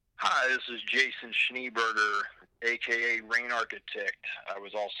Hi, this is Jason Schneeberger, a.k.a. Rain Architect. I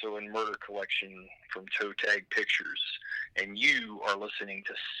was also in Murder Collection from Toe Tag Pictures, and you are listening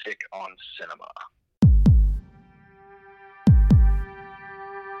to Sick on Cinema.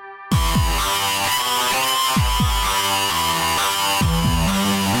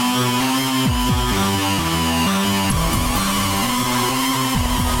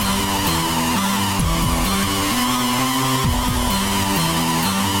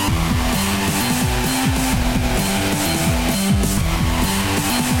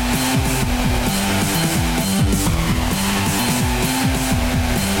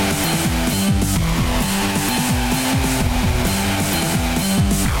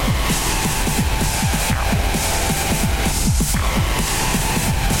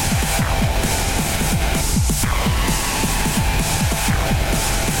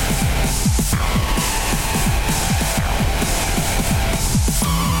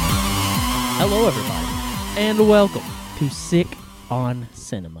 Hello, everybody, and welcome to Sick on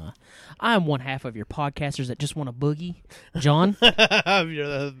Cinema. I'm one half of your podcasters that just want to boogie, John. You're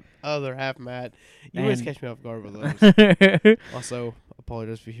the other half, Matt. You always catch me off guard with those. Also,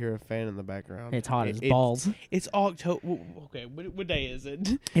 apologize if you hear a fan in the background. It's hot as balls. It's October. Okay, what day is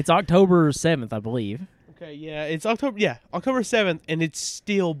it? It's October 7th, I believe. Okay, yeah, it's October. Yeah, October 7th, and it's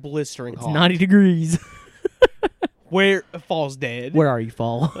still blistering It's hot. 90 degrees. Where fall's dead. Where are you,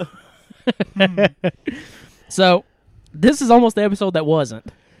 fall? So, this is almost the episode that wasn't.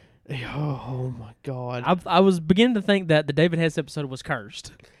 Oh my God. I was beginning to think that the David Hess episode was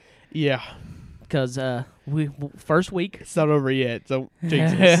cursed. Yeah, Because first week, it's not over yet. So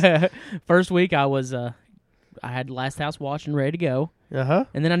Jesus. first week I was I had Last House watched and ready to go, Uh-huh.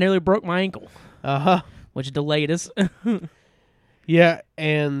 and then I nearly broke my ankle, which delayed us. Yeah,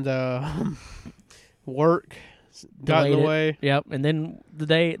 and work got in the Delayed it. way. Yep, and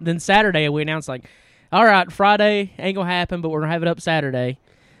then Saturday we announced like, all right, Friday ain't gonna happen, but we're gonna have it up Saturday,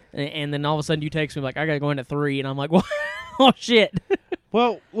 and then all of a sudden you text me like, I gotta go in at 3, and I'm like, what? Oh shit.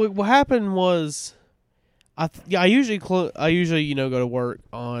 Well, what happened was, I usually go to work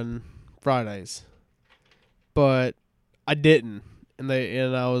on Fridays, but I didn't, and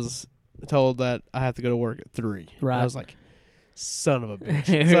I was told that I have to go to work at 3. Right. And I was like, son of a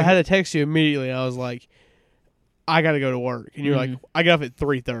bitch. So I had to text you immediately. And I was like, I got to go to work, and you're like, I got up at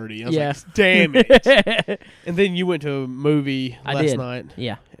 3:30. I was like, damn it. And then you went to a movie last night,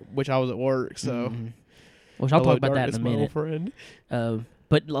 Yeah. which I was at work. So, Which I'll Hello, talk about that in darkness, a my minute. old friend.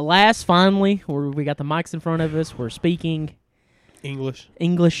 But last, finally, we got the mics in front of us. We're speaking English.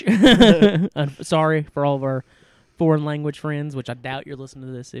 English. Sorry for all of our foreign language friends, which I doubt you're listening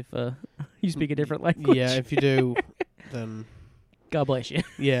to this if you speak a different language. Yeah, if you do, then God bless you.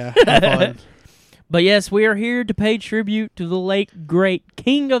 yeah, have fun. But yes, we are here to pay tribute to the late, great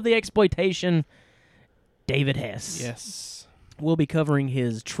king of the exploitation, David Hess. Yes. We'll be covering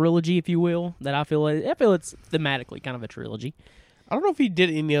his trilogy, if you will. That I feel it's thematically kind of a trilogy. I don't know if he did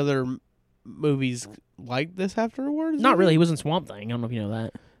any other movies like this afterwards. Not really. He was in Swamp Thing. I don't know if you know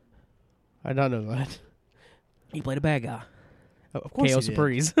that. I did not know that. He played a bad guy. Of course KO he did.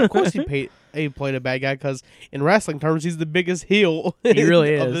 Surprise. Of course he played a bad guy because in wrestling terms he's the biggest heel. He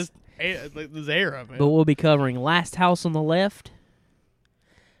really of is. this era, man. But we'll be covering Last House on the Left,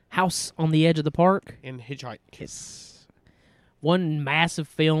 House on the Edge of the Park, and Hitchhike. Yes. One massive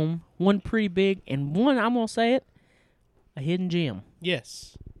film, one pretty big, and one, I'm going to say it, a hidden gem.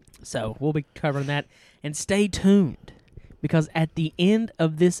 Yes. So we'll be covering that. And stay tuned, because at the end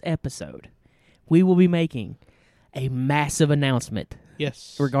of this episode, we will be making a massive announcement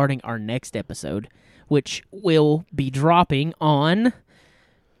Yes. regarding our next episode, which will be dropping on...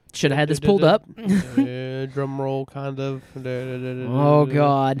 Should have had this pulled up. Drum roll, kind of. Oh,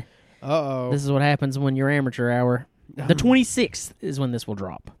 God. Uh-oh. This is what happens when you're amateur hour. The 26th is when this will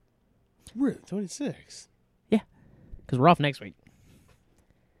drop. Really? 26? Yeah. Because we're off next week.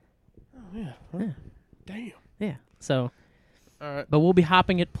 Oh, yeah. Well, Yeah. Damn. Yeah. So, All right. but we'll be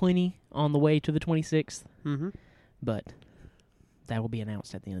hopping it plenty on the way to the 26th. Mm-hmm. But that will be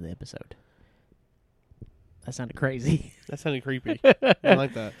announced at the end of the episode. That sounded crazy. That sounded creepy. I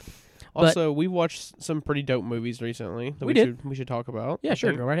like that. Also, we watched some pretty dope movies recently that We did. we should talk about. Yeah, I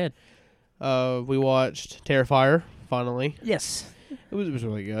sure. think. Go right ahead. We watched Terrifier, finally. Yes. It was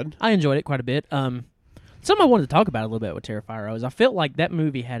really good. I enjoyed it quite a bit. Something I wanted to talk about a little bit with Terrifier is I felt like that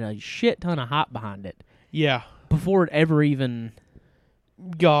movie had a shit ton of hype behind it Yeah. before it ever even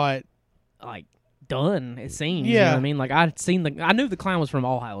Got like done. It seems. You know Yeah. what I mean, like I knew the clown was from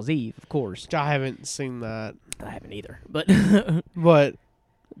All Hallows Eve, of course. I haven't seen that. I haven't either, but But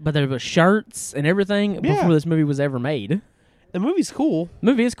but there was shirts and everything Yeah. before this movie was ever made. the movie's cool. The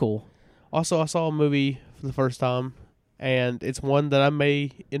movie is cool. Also, I saw a movie for the first time, and it's one that I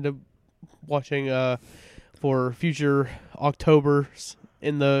may end up watching for future Octobers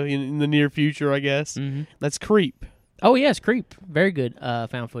in the near future, I guess. Mm-hmm. That's Creep. Oh yes, Creep, very good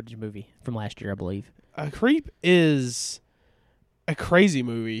found footage movie from last year, I believe. Creep is a crazy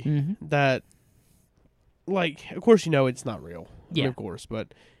movie Mm-hmm. that, like, of course you know it's not real. I mean, Yeah. of course,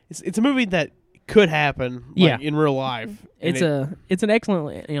 but it's a movie that could happen, like, in real life. And It's an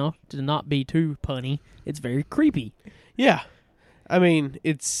excellent, to not be too punny. It's very creepy. yeah. I mean,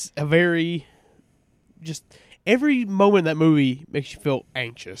 it's a very just every moment in that movie makes you feel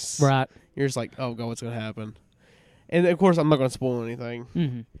anxious. Right. You're just like, oh god, what's gonna happen? And of course, I'm not gonna spoil anything.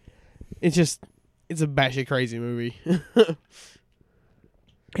 Mm-hmm. It's a batshit crazy movie.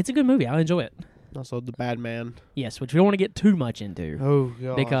 It's a good movie. I enjoy it. Also, The Bad Man. Yes, which we don't want to get too much into. Oh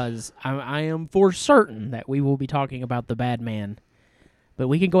god. Because I am for certain that we will be talking about The Bad Man. But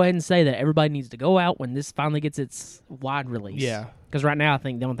we can go ahead and say that everybody needs to go out when this finally gets its wide release. Yeah. Because right now I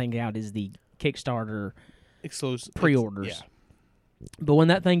think the only thing out is the Kickstarter Exclusive pre-orders. Yeah. But when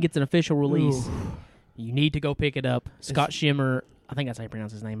that thing gets an official release, Ooh. you need to go pick it up. Scott Schimmer, I think that's how you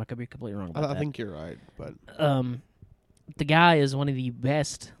pronounce his name. I could be completely wrong about I that. think you're right, but The guy is one of the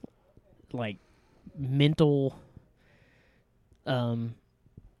best, like, mental, I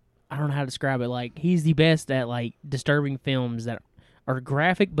don't know how to describe it. Like, he's the best at, like, disturbing films that are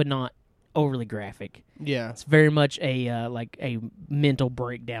graphic but not overly graphic. yeah. It's very much a like a mental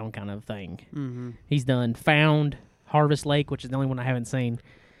breakdown kind of thing. Mm-hmm. He's done Found, Harvest Lake, which is the only one I haven't seen,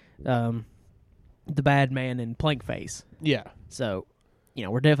 The Bad Man, and Plank Face. Yeah. So,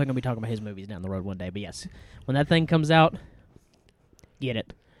 we're definitely going to be talking about his movies down the road one day. But yes, when that thing comes out, get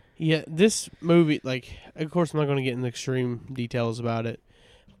it. Yeah, this movie, like, of course I'm not going to get into extreme details about it,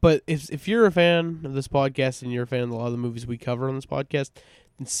 but if you're a fan of this podcast and you're a fan of a lot of the movies we cover on this podcast,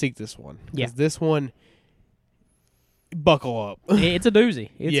 then seek this one. Yeah. Because this one, buckle up. It's a doozy.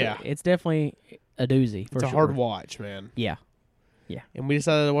 Yeah. It's definitely a doozy. For It's a sure. hard watch, man. Yeah. And we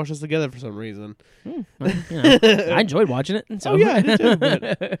decided to watch this together for some reason. Well, I enjoyed watching it. So. Oh, yeah, I did too,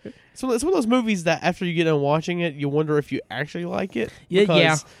 but so it's one of those movies that after you get done watching it, you wonder if you actually like it. Yeah.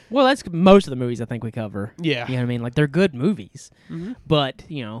 because- Well, that's most of the movies I think we cover. Yeah. You know what I mean? Like, they're good movies. Mhm. But,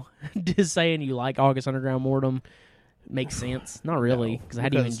 just saying you like August Underground Mortem makes sense. Not really, No, because how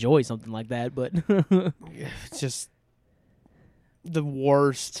do you because- enjoy something like that? But It's just the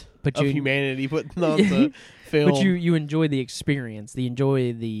worst But of you- humanity putting on the film. but you enjoy the experience. You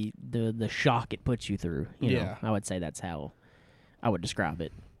enjoy the shock it puts you through. You know, Yeah. I would say that's how I would describe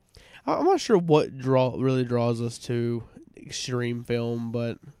it. I'm not sure what really draws us to extreme film,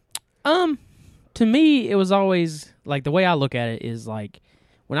 but To me, it was always like the way I look at it is like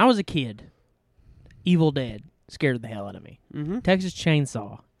when I was a kid, Evil Dead scared the hell out of me. mm-hmm. Texas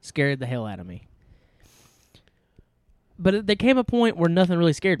Chainsaw scared the hell out of me. But there came a point where nothing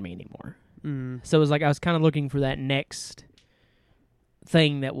really scared me anymore. So it was like I was kind of looking for that next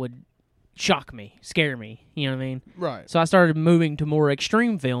thing that would shock me, scare me. You know what I mean? Right. So I started moving to more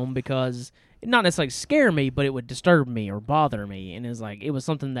extreme film because it not necessarily scare me, but it would disturb me or bother me. And it was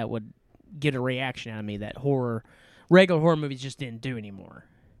something that would get a reaction out of me that regular horror movies just didn't do anymore.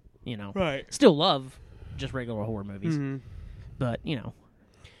 Right. Still love just regular horror movies, Mm-hmm. but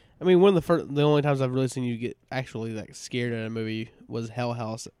I mean, one of the only times I've really seen you get actually like scared at a movie was Hell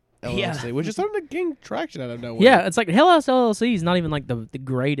House LLC, Yeah. which is starting to gain traction out of nowhere. yeah, it's like Hell House LLC is not even like the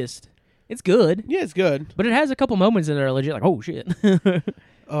greatest. It's good, Yeah, it's good. but it has a couple moments in there that are legit like, oh shit.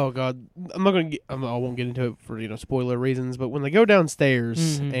 Oh god, I'm not gonna I won't get into it for spoiler reasons, but when they go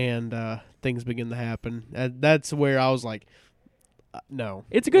downstairs Mhm. and things begin to happen, that's where I was like, no,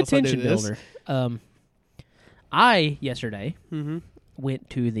 It's a good let's not do tension this. builder. I yesterday Mm-hmm. went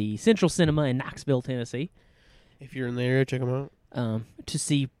to the Central Cinema in Knoxville, Tennessee, If you're in the area, check them out. to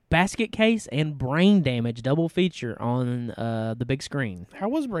see Basket Case and Brain Damage double feature on the big screen. How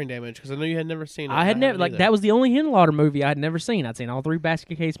was Brain Damage? Because I know you had never seen it. I had never haven't either. that was the only Henlotter movie I had never seen. I'd seen all 3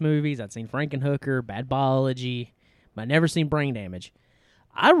 Basket Case movies. I'd seen Frankenhooker, Bad Biology, but I'd never seen Brain Damage.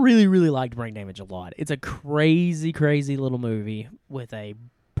 I really, really liked Brain Damage a lot. It's a crazy, crazy little movie with a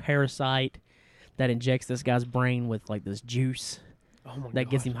parasite that injects this guy's brain with like this juice Oh my that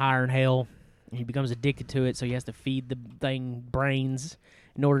gets him higher in hell. And he becomes addicted to it, so he has to feed the thing brains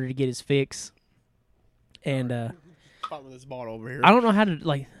in order to get his fix. And Bottom of this bottle over here. I don't know how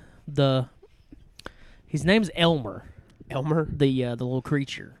to his name's Elmer, Elmer. the little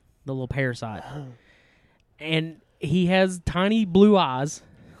creature, the little parasite, and he has tiny blue eyes,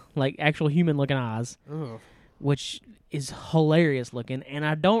 like actual human looking eyes, Oh. which is hilarious looking. And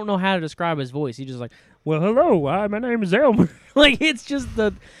I don't know how to describe his voice. He's just like, "Well, hello, my name is Elmer." Like it's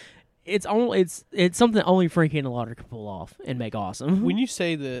it's something only Frank Henenlotter can pull off and make awesome. When you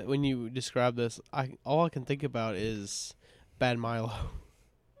say that, when you describe this, all I can think about is Bad Milo.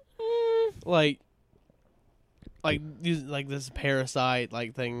 like this parasite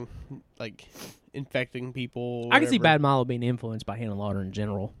thing, infecting people. I can see whatever. Bad Milo being influenced by Henenlotter in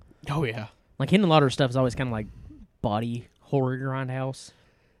general. Oh yeah. Like Henenlotter stuff is always kind of like body horror grindhouse,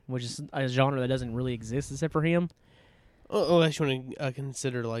 which is a genre that doesn't really exist except for him. Unless you want to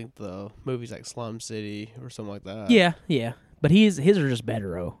consider like the movies like Slum City or something like that. Yeah. But his are just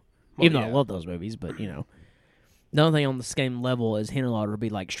better, Well, even though I yeah. love those movies. But the only thing on the same level as Henenlotter would be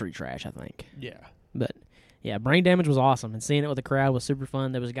like Street Trash, I think. Yeah. But yeah, Brain Damage was awesome, and seeing it with the crowd was super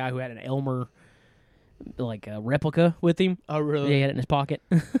fun. There was a guy who had an Elmer replica with him. Oh Yeah, really? he had it in his pocket.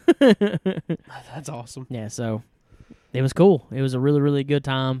 That's awesome. Yeah, so it was cool. It was a really, really good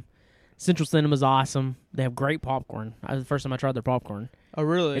time. Central Cinema's awesome. They have great popcorn. That was the first time I tried their popcorn. Oh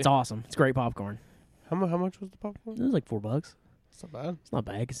really? It's awesome. It's great popcorn. How much was the popcorn? It was like $4. It's not bad. It's not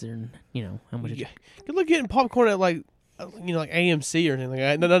bad considering, how much. Yeah. Good luck getting popcorn at like AMC or anything like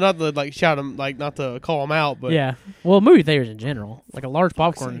that. No, not to shout them, not to call them out, but Yeah. Well, movie theaters in general, like a large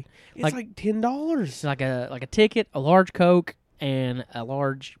popcorn, it's like- like $10. it's like a ticket, a large Coke, and a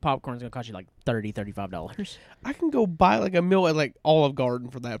large popcorn is gonna cost you like $35. I can go buy like a meal at like Olive Garden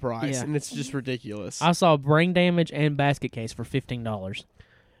for that price, Yeah. and it's just ridiculous. I saw Brain Damage and Basket Case for $15.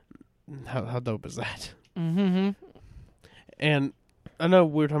 How dope is that? Mm-hmm. And I know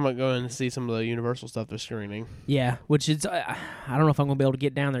we were talking about going to see some of the Universal stuff they're screening. Yeah, which is I don't know if I'm gonna be able to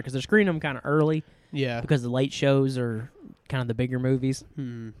get down there because they're screening them kind of early Yeah. because the late shows are kind of the bigger movies.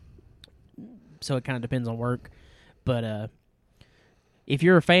 So it kind of depends on work. But if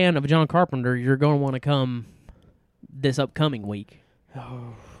you're a fan of John Carpenter, you're going to want to come this upcoming week,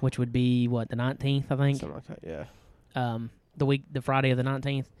 Oh, which would be the 19th, I think. something like that. Yeah. The Friday of the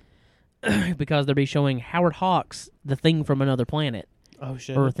 19th, because they'll be showing Howard Hawks' The Thing from Another Planet Oh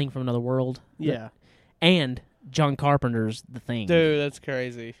shit. or Thing from Another World. Yeah. And John Carpenter's The Thing. Dude, that's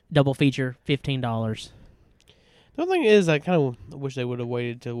crazy. Double feature, $15. The only thing is, I kind of wish they would have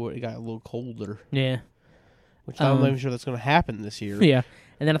waited till it got a little colder, Yeah. which I'm not even sure that's going to happen this year. Yeah.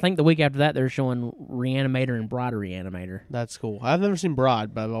 And then I think the week after that, they're showing Reanimator and Bride of Reanimator. That's cool. I've never seen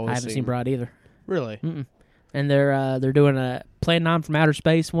Bride, but I've always I haven't seen Bride either. Really? Mm-mm. And they're doing a Plan 9 from Outer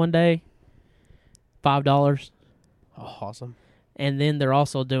Space one day, $5. Oh, awesome. And then they're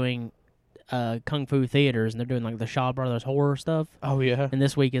also doing Kung Fu theaters, and they're doing like the Shaw Brothers horror stuff. Oh, yeah. And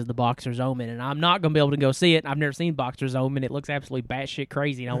this week is the Boxer's Omen, and I'm not going to be able to go see it. I've never seen Boxer's Omen. It looks absolutely batshit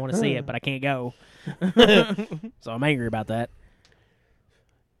crazy, and I want to see it, but I can't go. So I'm angry about that.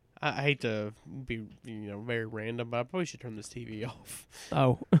 I hate to be, very random, but I probably should turn this TV off.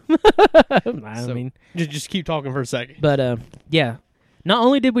 Oh. I So- mean, Just keep talking for a second. but yeah. Not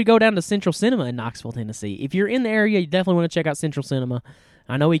only did we go down to Central Cinema in Knoxville, Tennessee, if you're in the area, you definitely want to check out Central Cinema.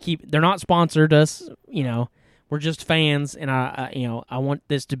 I know they're not sponsored us, we're just fans, and I want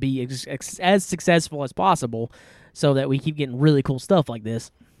this to be as successful as possible so that we keep getting really cool stuff like this.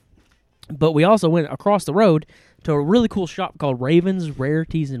 But we also went across the road to a really cool shop called Ravens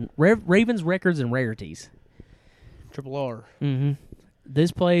Records and Rarities. Triple R. Mm-hmm.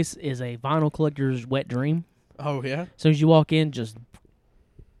 This place is a vinyl collector's wet dream. Oh, yeah? As soon as you walk in, just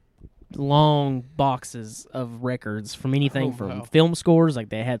long boxes of records from anything from wow. film scores, like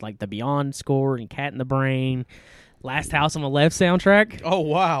they had like the Beyond score and Cat in the Brain, Last House on the Left soundtrack. Oh,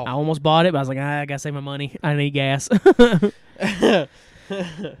 wow. I almost bought it, but I was like, I gotta save my money. I need gas.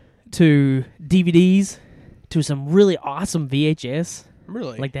 To DVDs, to some really awesome VHS.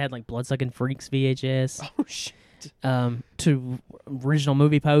 Really? Like they had like Bloodsucking Freaks VHS. Oh, shit. To original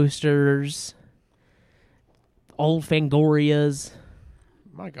movie posters, old Fangorias,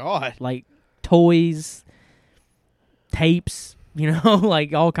 My God. like toys, tapes,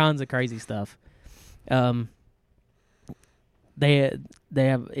 like all kinds of crazy stuff. They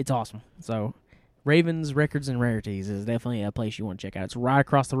have it's awesome. So Ravens Records and Rarities is definitely a place you want to check out. It's right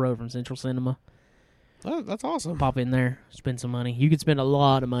across the road from Central Cinema. Oh, that's awesome. Pop in there, spend some money. You could spend a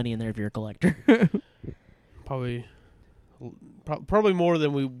lot of money in there if you're a collector. Probably more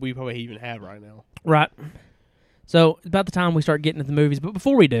than we probably even have right now. Right. So, it's about the time we start getting to the movies. But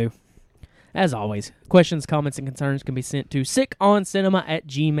before we do, as always, questions, comments, and concerns can be sent to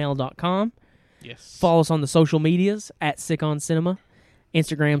sickoncinema@gmail.com. Yes. Follow us on the social medias at sickoncinema.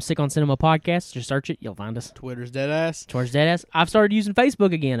 Instagram, Sick on Cinema Podcast. Just search it. You'll find us. Twitter's dead ass. Towards Deadass. I've started using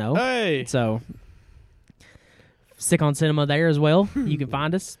Facebook again, Hey. So, Sick on Cinema there as well. You can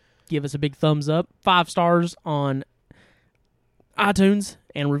find us. Give us a big thumbs up. 5 stars on iTunes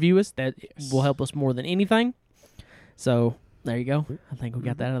and review us. That will help us more than anything. So, there you go. I think we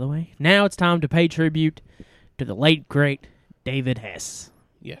got that out of the way. Now it's time to pay tribute to the late, great David Hess.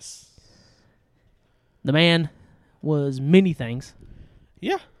 Yes. The man was many things.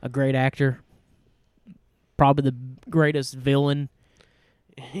 Yeah. A great actor. Probably the greatest villain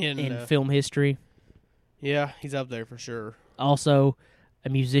in film history. Yeah, he's up there for sure. Also, a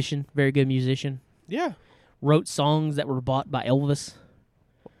musician, very good musician. Yeah. Wrote songs that were bought by Elvis.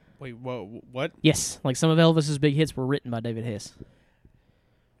 Wait, what? Yes, like some of Elvis's big hits were written by David Hess.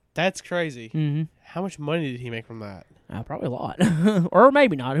 That's crazy. Mm-hmm. How much money did he make from that? Probably a lot. Or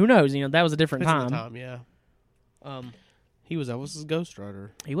maybe not. Who knows? You know, that was a different Depends time. on the time, yeah. He was Elvis's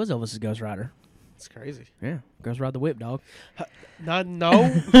ghostwriter. He was Elvis's ghostwriter. It's crazy. Yeah, Ghost Ride the Whip, dog. No,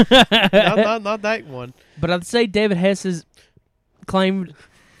 not that one. But I'd say David Hess's claim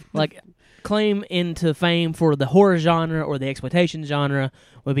into fame for the horror genre or the exploitation genre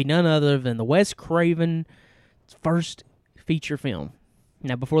would be none other than the Wes Craven's first feature film.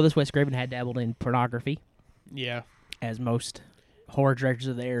 Now, before this, Wes Craven had dabbled in pornography. Yeah. As most horror directors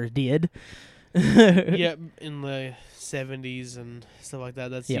of the era did. Yeah, in the 70s and stuff like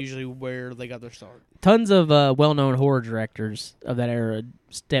that. That's usually where they got their start. Tons of well-known horror directors of that era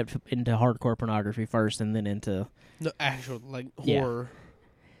stepped into hardcore pornography first and then into... No, actual, horror.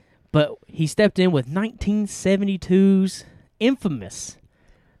 But he stepped in with 1972's infamous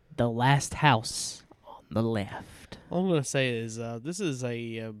The Last House on the Left. All I'm going to say is this is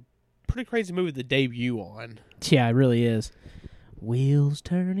a pretty crazy movie to debut on. Yeah, it really is. Wheels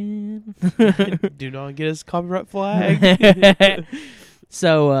turning. Do not get us copyright flag.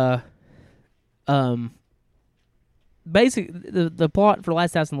 So, basically, the plot for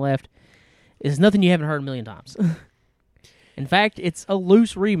Last House on the Left is nothing you haven't heard a million times. In fact, it's a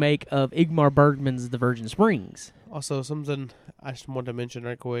loose remake of Ingmar Bergman's The Virgin Springs. Also, something I just want to mention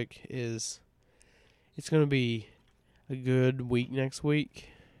right quick is it's going to be a good week next week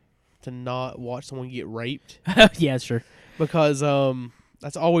to not watch someone get raped. Yeah, sure. Because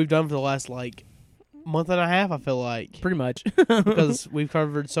that's all we've done for the last, month and a half, I feel like. Pretty much. Because we've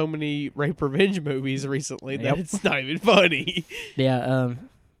covered so many rape revenge movies recently that it's not even funny. Yeah,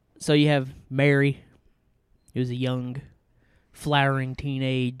 so you have Mary, who's a young, flowering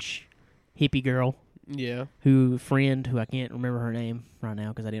teenage hippie girl. Yeah. Who I can't remember her name right now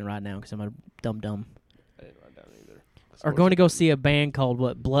because I didn't write it down because I'm a dumb. I didn't write it down either. Are going to go see a band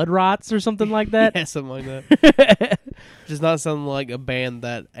called, Blood Rots or something like that? Yeah, something like that. Just not something like a band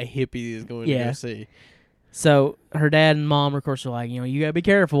that a hippie is going to go see. So her dad and mom, of course, are like, you got to be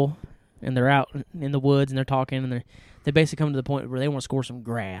careful. And they're out in the woods and they're talking and they basically come to the point where they want to score some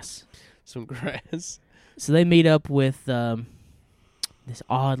grass. Some grass. So they meet up with this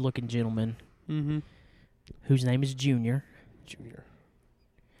odd-looking gentleman whose name is Junior.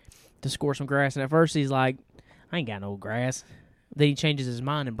 To score some grass. And at first he's like, I ain't got no grass. Then he changes his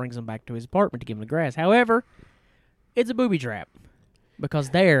mind and brings him back to his apartment to give him the grass. However, it's a booby trap because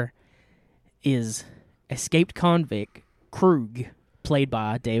there is escaped convict Krug, played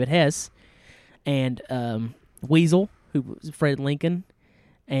by David Hess, and Weasel, who was Fred Lincoln,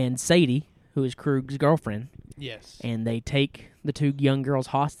 and Sadie, who is Krug's girlfriend. Yes. And they take the two young girls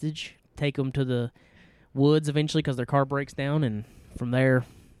hostage, take them to the woods eventually because their car breaks down, and from there,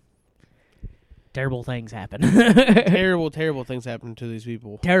 terrible things happen. Terrible things happen to these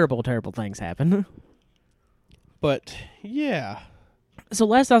people. Terrible things happen. But, yeah. So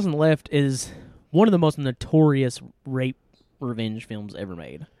Last House on the Left is one of the most notorious rape revenge films ever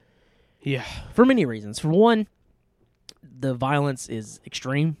made. Yeah. For many reasons. For one, the violence is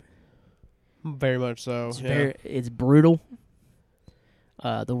extreme. Very much so. It's brutal.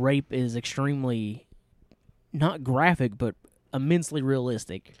 The rape is extremely, not graphic, but immensely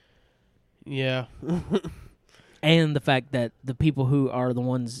realistic. Yeah. And the fact that the people who are the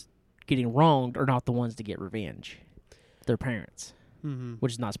ones getting wronged are not the ones to get revenge. Their parents. Mm-hmm.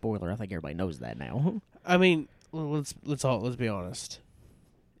 Which is not a spoiler. I think everybody knows that now. I mean, let's be honest.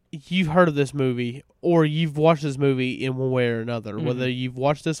 You've heard of this movie, or you've watched this movie in one way or another. Mm-hmm. Whether you've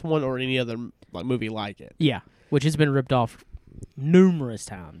watched this one or any other movie like it. Yeah, which has been ripped off numerous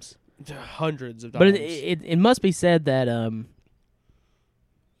times. Hundreds of times. But it must be said that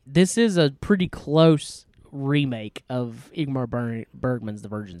this is a pretty close remake of Ingmar Bergman's The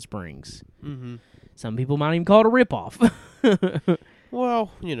Virgin Springs. Mm-hmm. Some people might even call it a ripoff.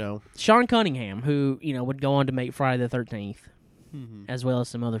 Well, Sean Cunningham, who, would go on to make Friday the 13th, as well as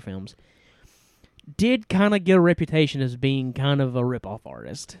some other films, did kind of get a reputation as being kind of a ripoff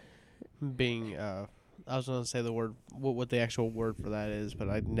artist. Being, I was going to say the word, what the actual word for that is, but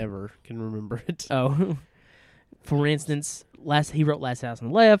I never can remember it. Oh. For instance, he wrote Last House on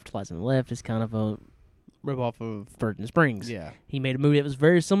the Left. Last House on the Left is kind of a rip off of. Virgin Springs. Yeah. He made a movie that was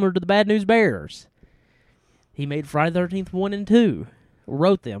very similar to The Bad News Bears. He made Friday the 13th 1 and 2.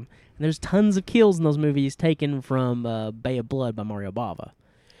 Wrote them. And there's tons of kills in those movies taken from Bay of Blood by Mario Bava.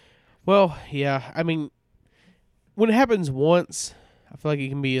 Well, yeah. I mean, when it happens once, I feel like it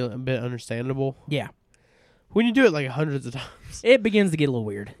can be a bit understandable. Yeah. When you do it like hundreds of times. It begins to get a little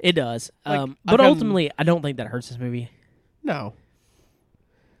weird. It does. Like, But ultimately, I don't think that hurts this movie. No.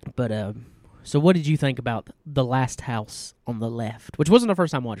 But, so what did you think about The Last House on the Left? Which wasn't the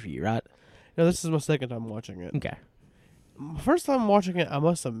first time watching for you, right? No, this is my second time watching it. Okay. First time watching it, I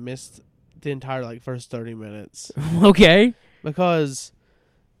must have missed the entire like first 30 minutes Okay. because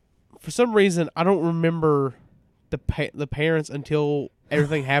for some reason I don't remember the parents until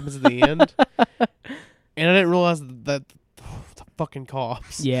everything happens at the end, and I didn't realize that the fucking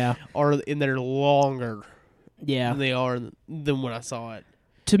cops Yeah. are in there longer Yeah. than they are than when I saw it.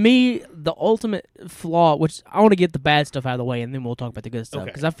 To me, the ultimate flaw, which I want to get the bad stuff out of the way, and then we'll talk about the good stuff,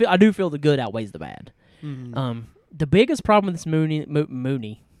 Okay. because I do feel the good outweighs the bad. Mm-hmm. The biggest problem with this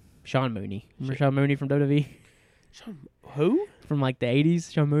Sean Mooney. Remember Sean Mooney from WWE? Who? From like the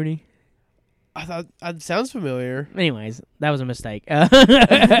 80s, Sean Mooney? I thought it sounds familiar. Anyways, that was a mistake.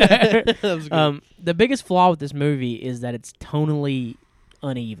 That was good. The biggest flaw with this movie is that it's tonally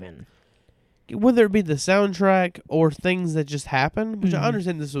uneven. Whether it be the soundtrack or things that just happen, which Mhm. I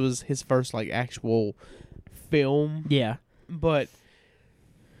understand this was his first like actual film, Yeah. but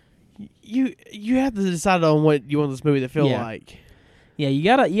you have to decide on what you want this movie to feel Yeah. like. Yeah, you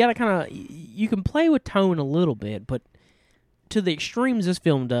gotta kind of, you can play with tone a little bit, but to the extremes this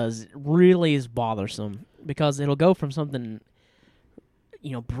film does, it really is bothersome because it'll go from something,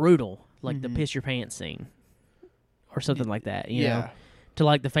 brutal, like the Mhm. piss your pants scene, or something like that, you Yeah. know, to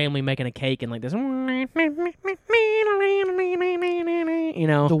like the family making a cake and like this, The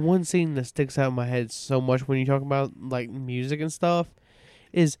one scene that sticks out in my head so much when you talk about like music and stuff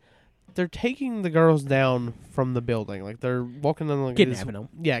is they're taking the girls down from the building. Like they're walking down like kidnapping them.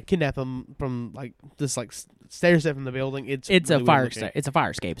 Yeah, kidnap them from like this like stair step from the building. It's It's really a fire. weird looking. It's a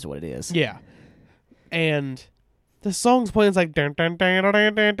fire escape, is what it is. Yeah, and the song's playing. It's like dun, dun, dun, dun,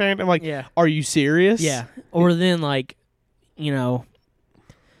 dun, dun, dun. I'm like, Yeah. are you serious? Yeah. Or then like,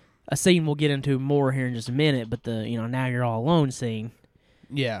 a scene we'll get into more here in just a minute, but the now you're all alone scene,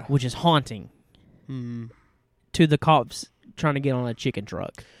 Yeah. which is haunting to the cops trying to get on a chicken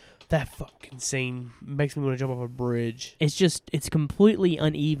truck. That fucking scene makes me want to jump off a bridge. It's completely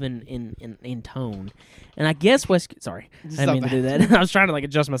uneven in tone. And I guess sorry, I didn't mean to do that. I was trying to like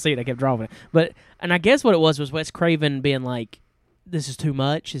adjust my seat. I kept dropping it. And I guess what it was Wes Craven being like, this is too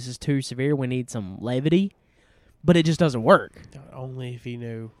much. This is too severe. We need some levity. But it just doesn't work. Only if he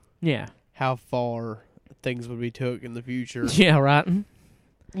knew Yeah. how far things would be took in the future. Yeah, right?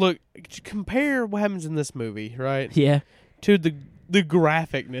 Look, compare what happens in this movie, right, Yeah. to the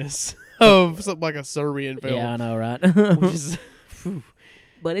graphicness of something like a Serbian film. Yeah, I know, right? Which is,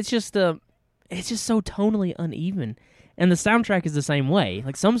 But it's just so tonally uneven. And the soundtrack is the same way.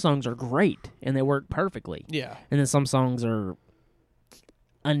 Like some songs are great and they work perfectly. yeah, And then some songs are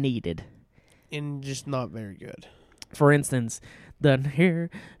unneeded. and just not very good. For instance, the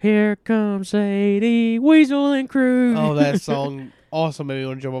Here Comes Sadie, Weasel and Crew. Oh, that song also made me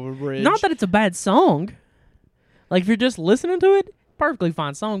want to jump off a bridge. Not that it's a bad song. Like if you're just listening to it, perfectly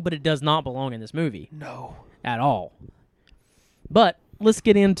fine song, but it does not belong in this movie No. at all. But let's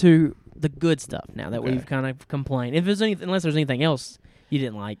get into the good stuff now that Okay. we've kind of complained. Unless there's anything else you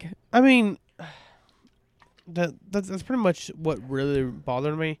didn't like. I mean, that's pretty much what really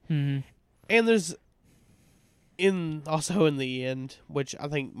bothered me. Mm-hmm. And there's also in the end, which I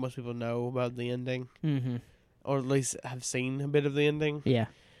think most people know about the ending, Mm-hmm. or at least have seen a bit of the ending. Yeah.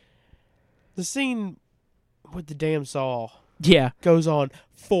 The scene with the damn saw Yeah. goes on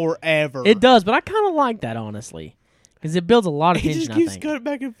forever. It does, but I kind of like that, honestly. Because it builds a lot of He tension, just keeps I think. cutting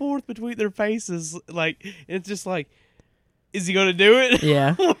back and forth between their faces. Like, it's just like, is he going to do it?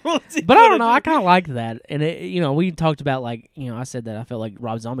 Yeah. What's he But I gonna don't know. I do? kind of like that. And, we talked about, like, I said that I felt like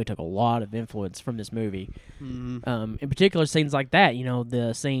Rob Zombie took a lot of influence from this movie. Mhm. In particular, scenes like that.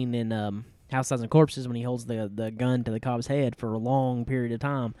 The scene in House, Size, and Corpses when he holds the gun to the cop's head for a long period of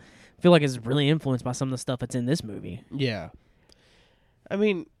time. I feel like it's really influenced by some of the stuff that's in this movie. Yeah. I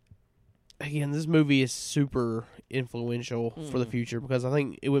mean, again, this movie is super influential for the future because I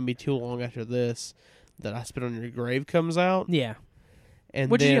think it wouldn't be too long after this that I Spit on Your Grave comes out. Yeah. And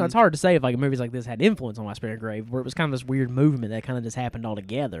Which, then, it's hard to say if like movies like this had influence on My Spirit Grave, where it was kind of this weird movement that kind of just happened all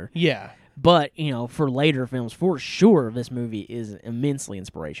together. Yeah. But, for later films, for sure, this movie is immensely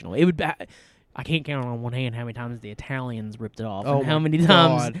inspirational. It would I can't count on one hand how many times the Italians ripped it off. Oh and how my many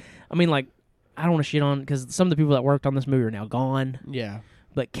times, God. I mean, like, I don't want to shit on because some of the people that worked on this movie are now gone. Yeah.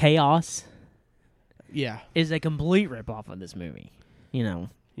 But Chaos Yeah. is a complete ripoff of this movie. You know,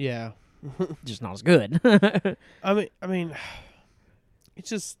 Yeah. just not as good. I mean, it's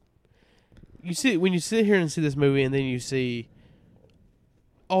just you see when you sit here and see this movie, and then you see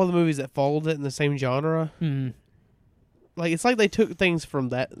all the movies that followed it in the same genre. Mhm. Like it's like they took things from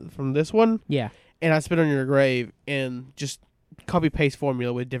this one, Yeah, and I Spit on Your Grave, and just copy paste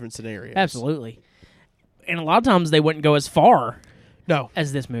formula with different scenarios. absolutely. And a lot of times they wouldn't go as far No.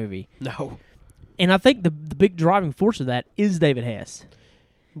 as this movie. No. And I think the big driving force of that is David Hess.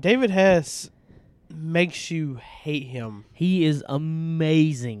 David Hess makes you hate him. He is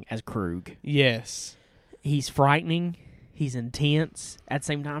amazing as Krug. Yes. He's frightening. He's intense. At the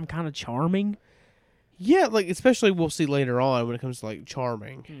same time, kind of charming. Yeah, like especially we'll see later on when it comes to like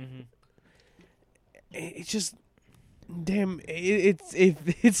charming. Mm-hmm. It's just damn.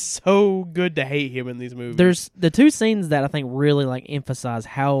 It's so good to hate him in these movies. There's the two scenes that I think really like emphasize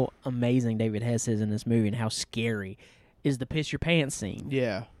how amazing David Hess is in this movie and how scary is the piss your pants scene,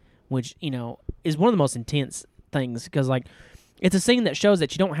 yeah. which is one of the most intense things because like it's a scene that shows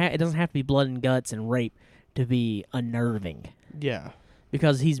that it doesn't have to be blood and guts and rape to be unnerving. Yeah.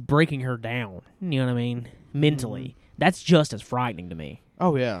 Because he's breaking her down, you know what I mean? Mentally. Mm-hmm. That's just as frightening to me.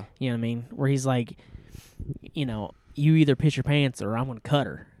 Oh yeah. You know what I mean? Where he's like, you either piss your pants or I'm going to cut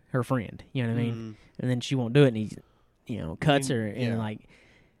her friend. You know what I mean? Mhm. And then she won't do it and he, cuts her. And yeah. like,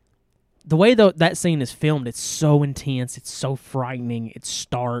 the way that scene is filmed, it's so intense. It's so frightening. It's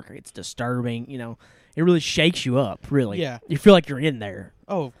stark. It's disturbing. It really shakes you up, really. Yeah. You feel like you're in there.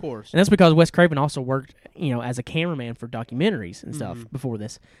 Oh, of course. And that's because Wes Craven also worked, as a cameraman for documentaries and stuff before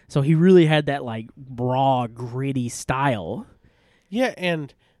this. So he really had that, like, raw, gritty style. Yeah,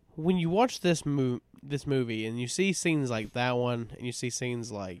 and when you watch this movie and you see scenes like that one, and you see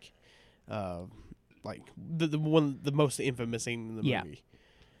scenes like the most infamous scene in the Yeah. movie,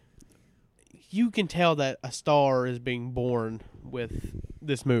 you can tell that a star is being born with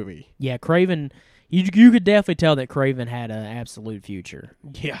this movie. Yeah, Craven, you could definitely tell that Craven had an absolute future.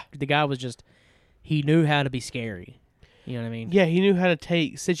 Yeah. The guy was just, he knew how to be scary. You know what I mean? Yeah, he knew how to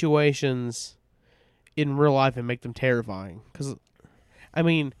take situations in real life and make them terrifying. Because, I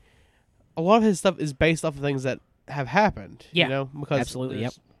mean, a lot of his stuff is based off of things that have happened. Yeah, You know? Because absolutely,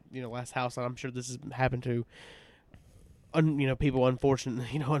 there's, Last House, and I'm sure this has happened to, people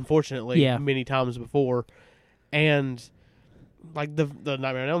unfortunately Yeah. many times before. And, like, the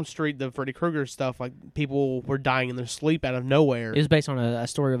Nightmare on Elm Street, the Freddy Krueger stuff, like, people were dying in their sleep out of nowhere. It was based on a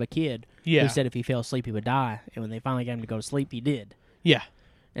story of a kid Yeah. who said if he fell asleep, he would die. And when they finally got him to go to sleep, he did. Yeah.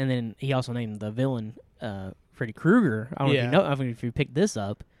 And then he also named the villain Freddy Krueger. I don't know if you picked this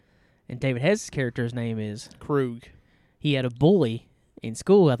up. And David Hess's character's name is... Krug. He had a bully in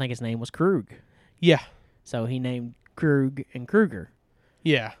school. I think his name was Krug. Yeah. So he named Krug and Krueger.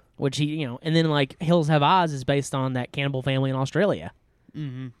 Yeah. Which and then like Hills Have Eyes is based on that cannibal family in Australia.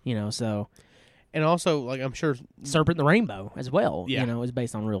 Mm-hmm. So... And also, like, I'm sure... Serpent the Rainbow as well, Yeah. Is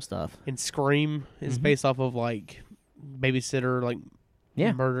based on real stuff. And Scream is Mhm. based off of, like, babysitter, like,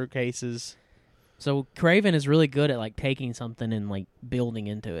 Yeah. murder cases. So Craven is really good at like taking something and like building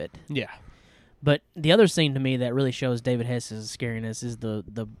into it. Yeah. But the other scene to me that really shows David Hess's scariness is the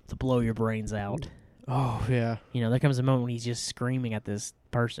blow your brains out. Oh, yeah. There comes a moment when he's just screaming at this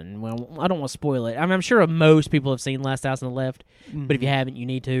person. Well, I don't want to spoil it. I'm sure most people have seen Last House on the Left, but if you haven't, you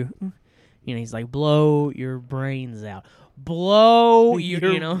need to. He's like, blow your brains out. Blow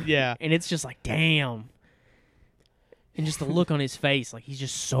your, Yeah. And it's just like, damn. And just the look on his face, like he's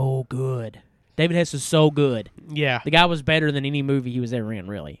just so good. David Hess is so good. Yeah. The guy was better than any movie he was ever in,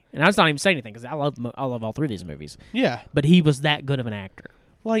 really. And I was not even saying anything because I love all three of these movies. Yeah. But he was that good of an actor.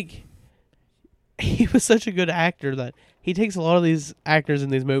 Like, he was such a good actor that he takes a lot of these actors in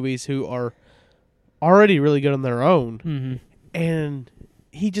these movies who are already really good on their own, Mm-hmm. and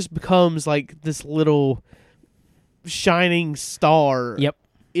he just becomes like this little shining star. Yep.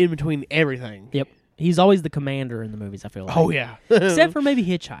 In between everything. Yep. He's always the commander in the movies, I feel like. Oh, yeah. Except for maybe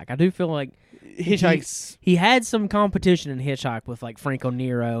Hitchhike. I do feel like Hitchhike's... he had some competition in Hitchhike with like Franco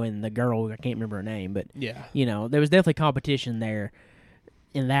Nero and the girl, I can't remember her name, but Yeah. there was definitely competition there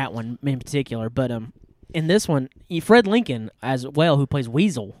in that one in particular. But in this one, Fred Lincoln as well, who plays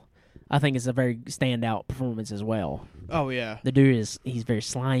Weasel, I think is a very standout performance as well. Oh, yeah. The dude he's very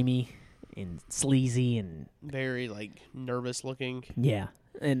slimy and sleazy and Very, like, nervous looking. yeah.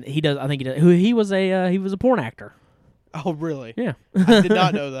 And he was a porn actor. Oh, really? Yeah. I did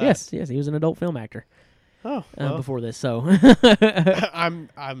not know that. Yes, he was an adult film actor Oh, well. before this. So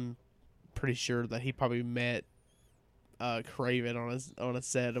I'm pretty sure that he probably met Craven on a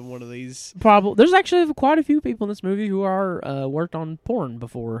set of one of these. Probably. There's actually quite a few people in this movie who are worked on porn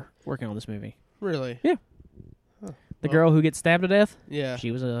before working on this movie. Really? Yeah. Huh. The girl who gets stabbed to death, Yeah.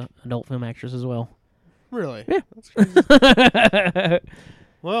 she was a adult film actress as well. Really? Yeah. That's crazy.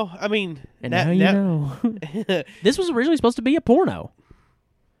 Well, I mean, And now you know. This was originally supposed to be a porno.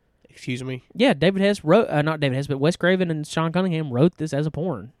 Excuse me. Yeah, David Hess wrote, not David Hess, but Wes Craven and Sean Cunningham wrote this as a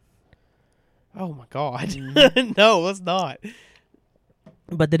porn. Oh my God. No, let's not.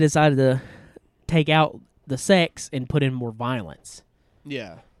 But they decided to take out the sex and put in more violence,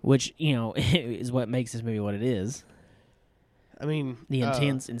 Yeah. which, you know, is what makes this movie what it is. I mean, The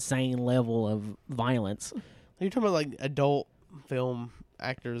intense, insane level of violence. you're talking about like adult film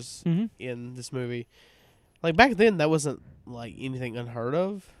actors Mm-hmm. in this movie. Like back then, that wasn't like anything unheard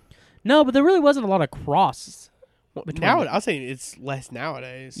of. No, but there really wasn't a lot of cross. But now, I'll say it's less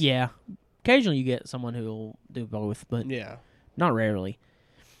nowadays. Yeah. Occasionally you get someone who'll do both, but Yeah. not rarely.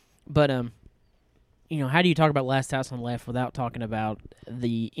 But, you know, how do you talk about Last House on the Left without talking about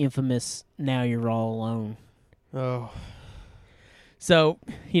the infamous Now You're All Alone? Oh. So,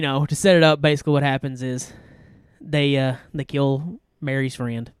 you know, to set it up, basically what happens is they kill Mary's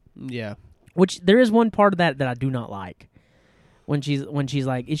friend, Yeah. which there is one part of that I do not like. When she's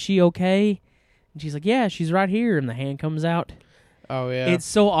like, "Is she okay?" And she's like, "Yeah, she's right here," and the hand comes out. Oh yeah. It's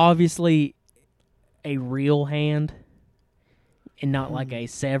so obviously a real hand and not like a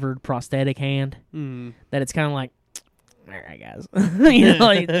severed prosthetic hand that it's kind of like, all right, guys. You know,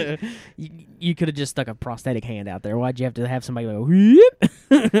 like, you could have just stuck a prosthetic hand out there. Why'd you have to have somebody go,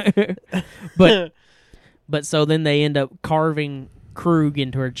 whoop? But so then they end up carving Krug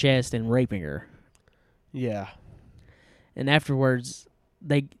into her chest and raping her. Yeah. And afterwards,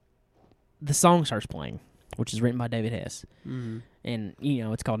 the song starts playing, which is written by David Hess. Mm-hmm. And, you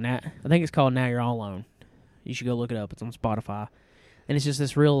know, I think it's called Now You're All Alone. You should go look it up. It's on Spotify. And it's just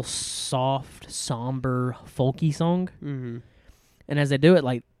this real soft, somber, folky song. Mm-hmm. And as they do it,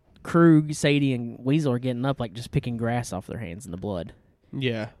 like, Krug, Sadie, and Weasel are getting up, like, just picking grass off their hands in the blood.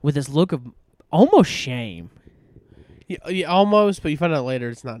 Yeah. With this look of almost shame. Yeah, almost, but you find out later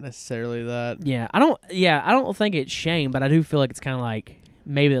it's not necessarily that. Yeah, I don't think it's shame, but I do feel like it's kind of like,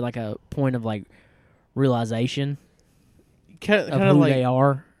 maybe like a point of, like, realization Kind of of who like, they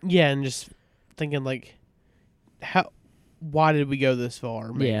are. yeah, and just thinking like, why did we go this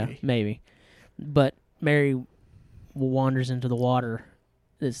far? Maybe. Yeah, maybe. But Mary wanders into the water,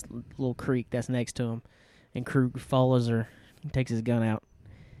 this little creek that's next to him, and Krug follows her, takes his gun out,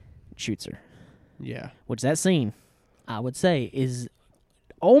 shoots her. Yeah. Which that scene, I would say, is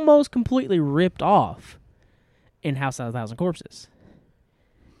almost completely ripped off in House of a Thousand Corpses.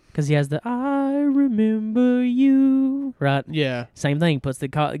 Because he has the "I remember you," right? Yeah. Same thing. Puts the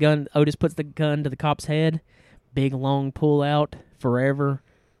gun. Otis puts the gun to the cop's head. Big long pull out. Forever.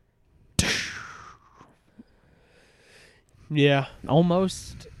 Yeah.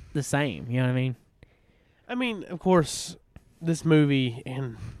 Almost the same. You know what I mean? I mean, of course, this movie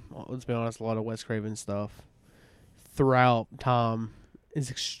and well, let's be honest, a lot of Wes Craven stuff throughout time is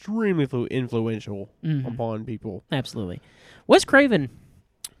extremely influential upon people. Absolutely. Wes Craven,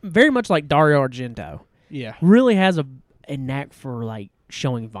 very much like Dario Argento, Yeah. really has a knack for like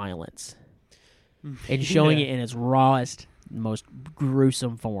showing violence and showing it in its rawest, most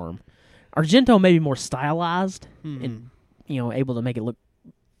gruesome form. Argento may be more stylized and able to make it look.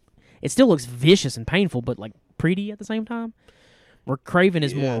 It still looks vicious and painful, but like pretty at the same time. Where Craven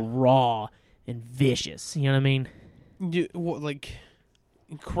is more raw and vicious. You know what I mean? Like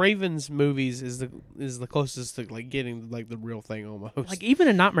Craven's movies is the closest to like getting like the real thing almost. Like even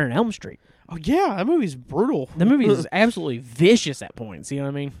in Nightmare on Elm Street. Oh yeah, that movie's brutal. The movie is absolutely vicious at points. You know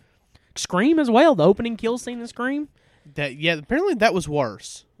what I mean? Scream as well. The opening kill scene in Scream. Apparently that was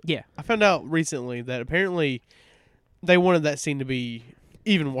worse. Yeah. I found out recently that apparently they wanted that scene to be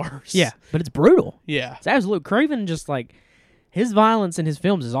even worse. Yeah, but it's brutal. Yeah. It's absolute. Craven just like his violence in his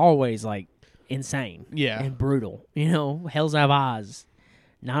films is always like insane. Yeah. And brutal. You know, Hell's Have Eyes,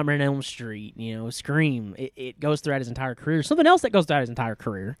 Nightmare on Elm Street, Scream. It goes throughout his entire career. Something else that goes throughout his entire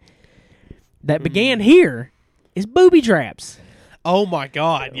career that began here is booby traps. Oh my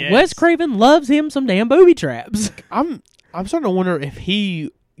God! Yes. Wes Craven loves him some damn booby traps. I'm starting to wonder if he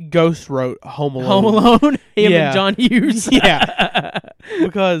ghost wrote Home Alone. Home Alone, him and John Hughes. Yeah,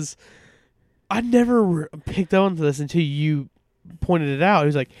 because I never picked on this until you pointed it out. He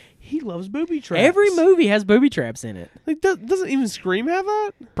was like, he loves booby traps. Every movie has booby traps in it. Like, doesn't even Scream have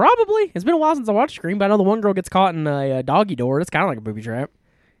that? Probably. It's been a while since I watched Scream, but I know the one girl gets caught in a doggy door. It's kind of like a booby trap.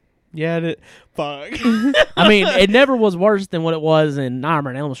 Yeah, fuck. I mean, it never was worse than what it was in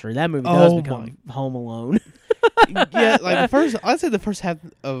Nightmare on Elm Street. That movie does become Home Alone. Yeah, like I'd say the first half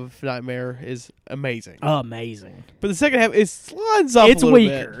of Nightmare is amazing, Amazing. but the second half it slides up. It's a little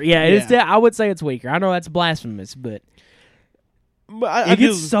weaker. bit. Yeah, I would say it's weaker. I know that's blasphemous, but But I it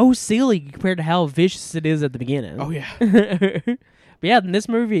gets do- so silly compared to how vicious it is at the beginning. Oh yeah, But yeah, in this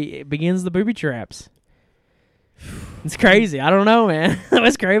movie, it begins the booby traps. It's crazy. I don't know, man.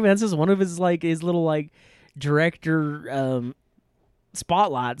 That's crazy. That's just one of his little director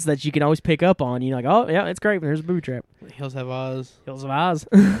spotlights that you can always pick up on. You're like, oh yeah, it's great. There's a booby trap. Hills Have Eyes. Hills of Eyes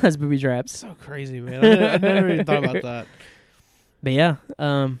has booby traps. So crazy, man. I never even thought about that. But yeah,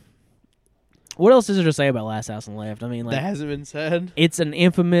 what else is there to say about Last House on the Left? I mean, That hasn't been said. it's an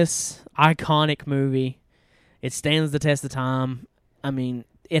infamous, iconic movie. It stands the test of time. I mean,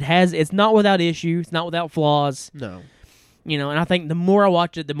 it's not without issue. It's not without flaws. No. And I think the more I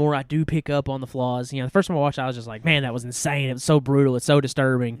watch it, the more I do pick up on the flaws. The first time I watched it, I was just like, man, that was insane. It was so brutal. It's so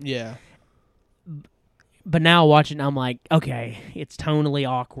disturbing. Yeah. But now watching it, I'm like, okay, it's tonally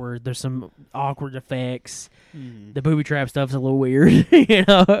awkward. There's some awkward effects. The booby trap stuff's a little weird,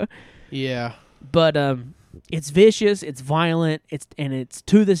 Yeah. But it's vicious, it's violent, it's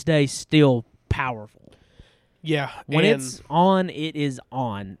to this day still powerful. Yeah. When and it's on, it is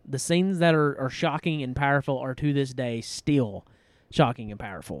on. The scenes that are shocking and powerful are to this day still shocking and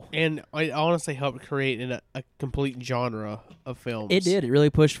powerful. and it honestly helped create a complete genre of films. It did. It really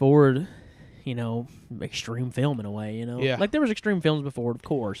pushed forward, extreme film in a way, Yeah. Like there was extreme films before, of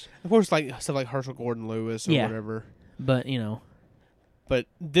course. Of course, like stuff like Herschel Gordon Lewis or Yeah. whatever. But, But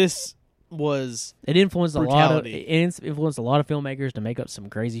this was, it influenced Brutality. influenced a lot of filmmakers to make up some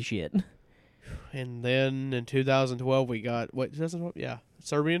crazy shit. and then in 2012 we got 2012? Yeah,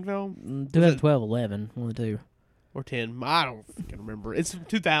 Serbian film 2012, 11, one of the two. or 10. I don't fucking remember. It's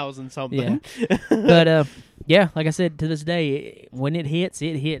 2000 something. But yeah, like I said, to this day, when it hits,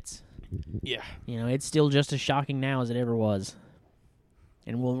 it hits. Yeah. It's still just as shocking now as it ever was,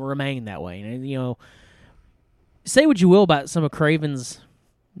 and will remain that way. And say what you will about some of Craven's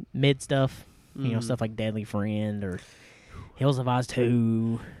mid stuff, stuff like Deadly Friend or Hills of Eyes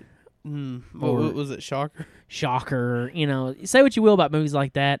 2, What was it? Shocker. Shocker. Say what you will about movies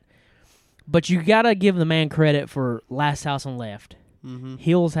like that, but you gotta give the man credit for Last House on the Left,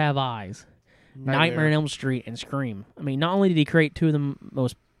 Hills Have Eyes, Nightmare on Elm Street, and Scream. I mean, not only did he create two of the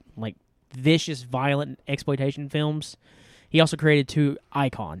most vicious, violent exploitation films, he also created two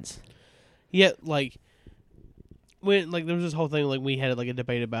icons. Yeah, when there was this whole thing we had a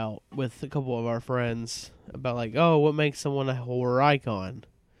debate about with a couple of our friends about what makes someone a horror icon.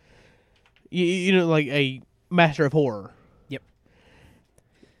 A master of horror. Yep.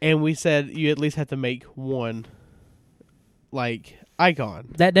 And we said you at least have to make one icon.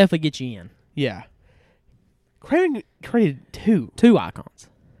 That definitely gets you in. Yeah. Craven created Two icons.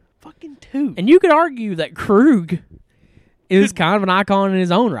 fucking two. And you could argue that Krug is kind of an icon in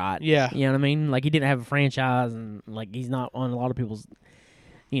his own right. Yeah. You know what I mean? He didn't have a franchise, and he's not on a lot of people's,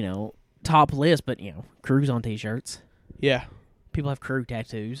 top list, but Krug's on t-shirts. Yeah. People have Krug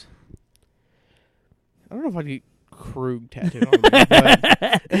tattoos. I don't know if I'd get Krug tattooed on me,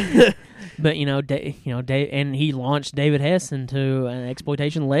 but But and he launched David Hess into an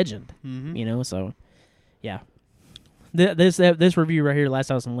exploitation legend. So yeah. This review right here, Last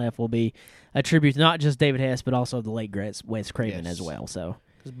House on the Left, will be a tribute to not just David Hess, but also the late Wes Craven as well. So,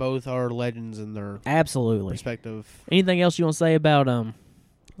 because both are legends in their absolutely. respective. Anything else you want to say about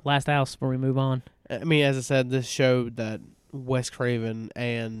Last House before we move on? I mean, as I said, this showed that Wes Craven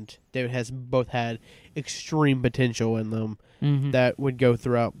and David Hess both had extreme potential in them that would go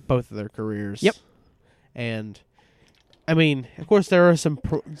throughout both of their careers. Yep. And I mean, of course, there are some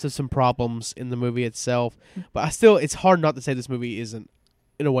problems in the movie itself, but it's hard not to say this movie isn't,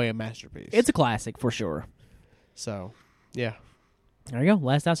 in a way, a masterpiece. It's a classic for sure. So, yeah. There you go.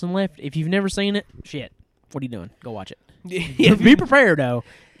 Last House on the Left. If you've never seen it, shit. What are you doing? Go watch it. Yeah, Be prepared, though.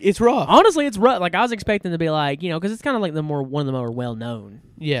 it's rough. Honestly, it's rough. I was expecting to be because it's kind of one of the more well-known.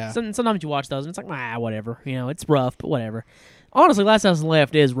 Yeah. Sometimes you watch those, and it's whatever. It's rough, but whatever. Honestly, Last House on the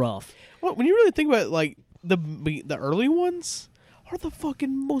Left is rough. Well, when you really think about it, the early ones are the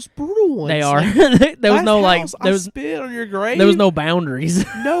fucking most brutal ones. They are. Like, there was no Last House, there I was spit on your grave. there was no boundaries.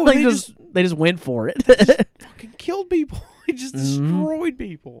 No, they just went for it. fucking killed people. They just destroyed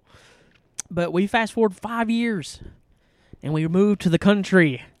people. But we fast forward 5 years, and we moved to the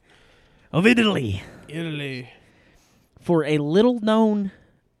country of Italy for a little-known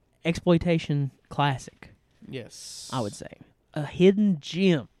exploitation classic. Yes, I would say a hidden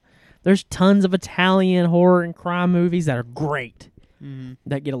gem. There's tons of Italian horror and crime movies that are great,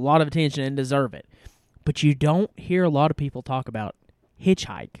 that get a lot of attention and deserve it. But you don't hear a lot of people talk about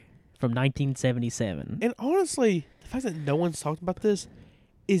Hitchhike from 1977. And honestly, the fact that no one's talked about this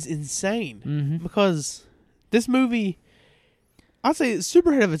is insane. Mm-hmm. Because this movie, I'd say it's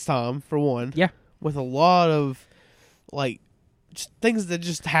super ahead of its time, for one. Yeah. With a lot of, like, just things that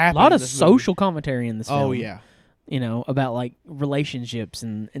just A happen. lot in of this social commentary in this movie. film. Oh, yeah. You know, about, like, relationships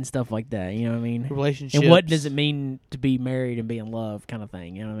and stuff like that. You know what I mean? Relationships. And what does it mean to be married and be in love kind of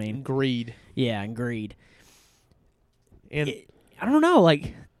thing. You know what I mean? Greed. Yeah, and greed. And I don't know.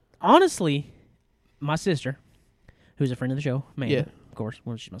 Like, honestly, my sister, who's a friend of the show, Amanda, Yeah. of course.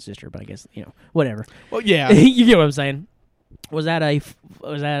 Well, she's my sister, but I guess, you know, whatever. well, yeah. You get what I'm saying? Was at a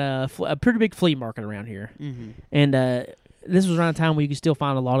pretty big flea market around here. Mm-hmm. And this was around a time where you could still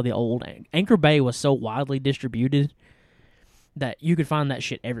find a lot of the old Anchor Bay was so widely distributed that you could find that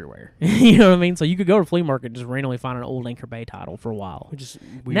shit everywhere. You know what I mean? So you could go to a flea market and just randomly find an old Anchor Bay title for a while. Which is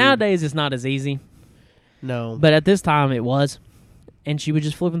weird. Nowadays, it's not as easy, No. but at this time, it was. And she was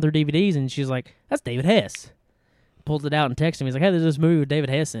just flipping through DVDs, and she's like, "That's David Hess." Pulled it out and texted me. He's like, "Hey, there's this movie with David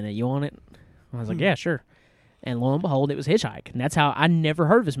Hess in it. You want it?" I was like, "Yeah, sure." And lo and behold, it was Hitchhike. And that's how I never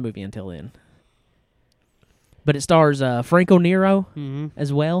heard of this movie until then. But it stars Franco Nero Mm-hmm.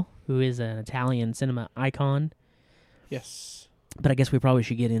 as well, who is an Italian cinema icon. Yes. But I guess we probably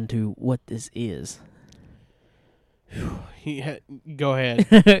should get into what this is. Go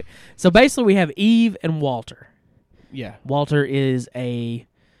ahead. So basically, we have Eve and Walter. Yeah. Walter is a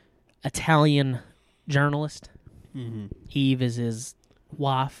Italian journalist. Mm-hmm. Eve is his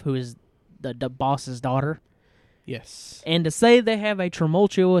wife, who is the boss's daughter. Yes. And to say they have a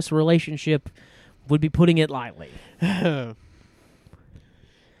tumultuous relationship would be putting it lightly.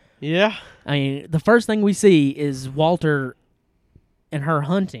 Yeah. I mean, the first thing we see is Walter and her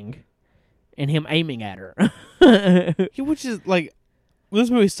hunting and him aiming at her. Yeah, which is like, when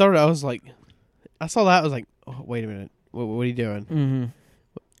this movie started, I was like, I saw that, I was like, oh, wait a minute, what are you doing? Mm-hmm.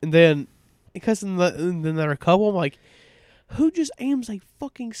 And then, because then there are a couple, I'm like, who just aims a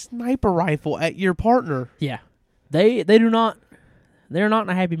fucking sniper rifle at your partner? Yeah. They're not in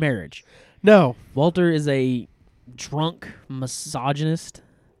a happy marriage. No. Walter is a drunk misogynist.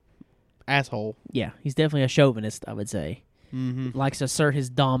 Asshole. Yeah, he's definitely a chauvinist, I would say. Mm-hmm. Likes to assert his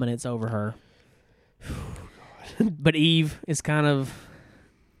dominance over her. But Eve is kind of,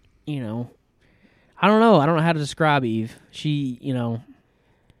 you know, I don't know how to describe Eve. She, you know,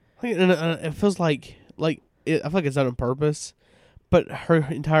 It feels like I feel like it's done on purpose, but her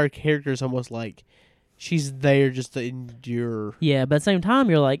entire character is almost like she's there just to endure. yeah, but at the same time,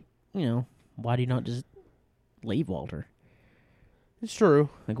 you're like, you know, why do you not just leave Walter? It's true.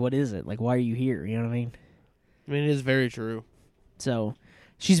 Like, what is it? Like, why are you here? You know what I mean? I mean, it is very true. So,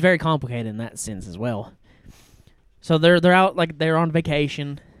 she's very complicated in that sense as well. So they're out, like, they're on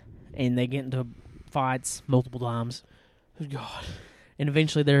vacation, and they get into fights multiple times. God. And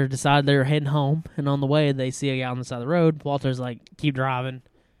eventually they're heading home, and on the way they see a guy on the side of the road. Walter's like, keep driving.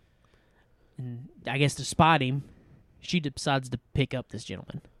 And I guess to spot him, she decides to pick up this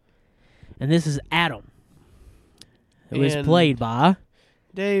gentleman. And this is Adam, who is And played by...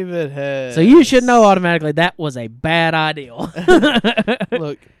 David Hess. So you should know automatically that was a bad idea.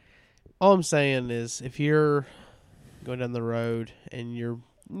 Look, all I'm saying is if you're going down the road and you're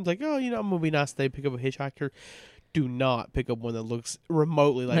like, oh, you know, I'm going to be nice today, pick up a hitchhiker, do not pick up one that looks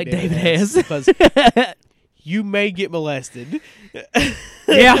remotely like David Hess. Because you may get molested.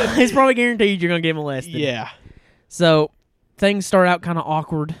 Yeah, it's probably guaranteed you're going to get molested. Yeah. So things start out kind of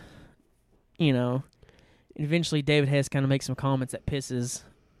awkward, you know. And eventually David Hess kind of makes some comments that pisses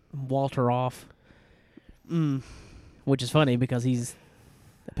Walter off. Which is funny because he's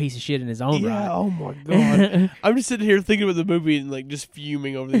a piece of shit in his own right. Oh my God. I'm just sitting here thinking about the movie and like just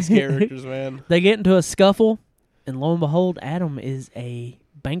fuming over these characters, man. They get into a scuffle, and lo and behold, Adam is a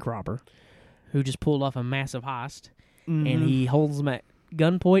bank robber who just pulled off a massive heist. Mm-hmm. And he holds them at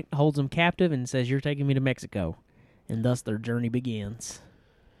gunpoint, holds them captive, and says, "You're taking me to Mexico." And thus their journey begins.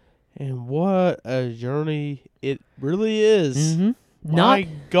 And what a journey it really is. Mm-hmm. My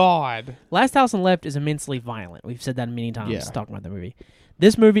God. Last House on the Left is immensely violent. We've said that many times Yeah. talking about the movie.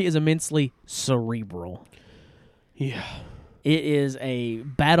 This movie is immensely cerebral. Yeah. It is a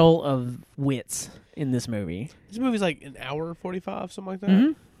battle of wits in this movie. This movie's like an hour 45, something like that.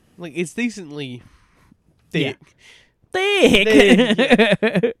 Mhm. Like, it's decently thick.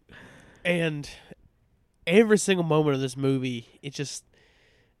 Thick! And every single moment of this movie, it just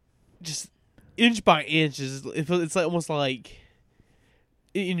inch by inch it's like almost like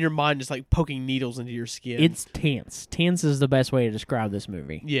in your mind, just like poking needles into your skin. It's tense. Tense is the best way to describe this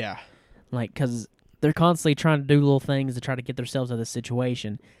movie. Yeah. Like, because they're constantly trying to do little things to try to get themselves out of this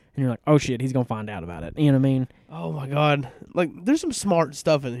situation. And you're like, oh shit, he's gonna find out about it. You know what I mean? Oh my god! Like, there's some smart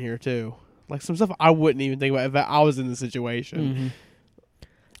stuff in here too. Like some stuff I wouldn't even think about if I was in the situation.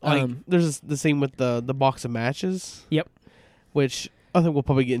 Like, there's the scene with the box of matches. Yep. Which I think we'll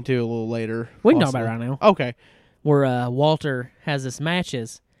probably get into a little later. We can talk about it right now. Okay. Where Walter has this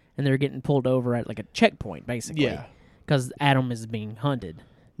matches, and they're getting pulled over at like a checkpoint, basically. Yeah. Because Adam is being hunted.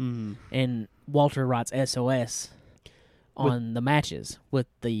 Mm-hmm. And Walter writes SOS on the matches with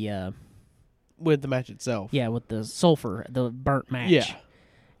the match itself. Yeah, with the sulfur, the burnt match. Yeah.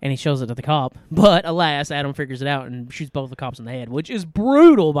 And he shows it to the cop. But alas, Adam figures it out and shoots both the cops in the head, which is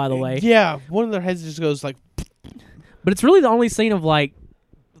brutal, by the way. Yeah, one of their heads just goes like... But it's really the only scene of, like,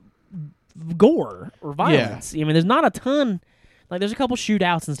 gore or violence. Yeah. I mean, there's not a ton... Like, there's a couple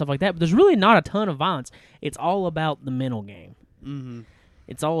shootouts and stuff like that, but there's really not a ton of violence. It's all about the mental game. Mm-hmm.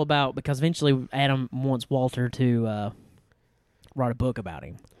 It's all about... Because eventually Adam wants Walter to write a book about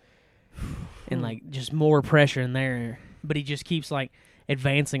him. And, like, just more pressure in there. But he just keeps, like...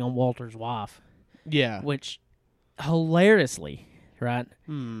 advancing on Walter's wife. Yeah. Which, hilariously, right?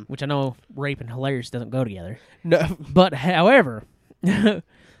 Hmm. Which I know rape and hilarious doesn't go together. No. But, however,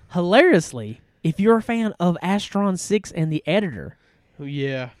 hilariously, if you're a fan of Astron 6 and the editor,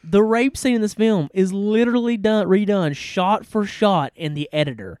 Yeah. the rape scene in this film is literally redone shot for shot in the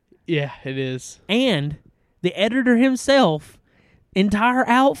editor. Yeah, it is. And the editor himself, entire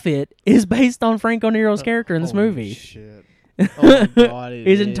outfit, is based on Franco Nero's character in this movie. Shit. Oh my god, it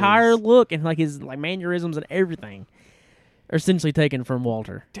his is. entire look and like his like mannerisms and everything are essentially taken from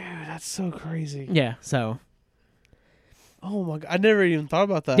Walter. Dude, that's so crazy. Yeah, so Oh my god, I never even thought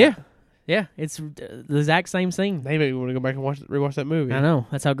about that. yeah, it's the exact same scene. Maybe we want to go back and rewatch that movie. I know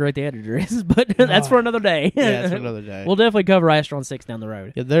that's how great the editor is, but that's for another day. Yeah, that's for another day. We'll definitely cover Astron 6 down the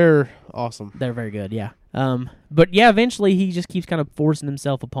road. Yeah, they're awesome. They're very good. Yeah. But yeah, eventually he just keeps kind of forcing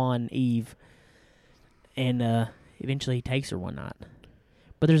himself upon Eve, and eventually he takes her one night.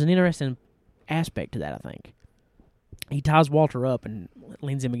 But there's an interesting aspect to that, I think. He ties Walter up and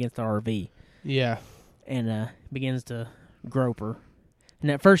leans him against the RV. Yeah. And begins to grope her. And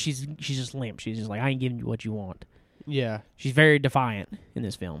at first she's just limp. She's just like, I ain't giving you what you want. Yeah. She's very defiant in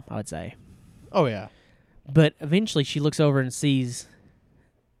this film, I would say. Oh, yeah. But eventually she looks over and sees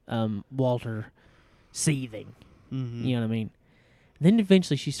Walter seething. Mm-hmm. You know what I mean? Then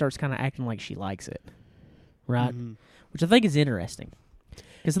eventually she starts kind of acting like she likes it. Right? Mm-hmm. Which I think is interesting.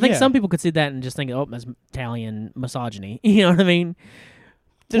 Because I think Yeah. some people could see that and just think, oh, that's Italian misogyny. You know what I mean?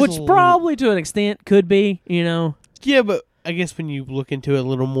 There's Which probably to an extent could be, you know? Yeah, but I guess when you look into it a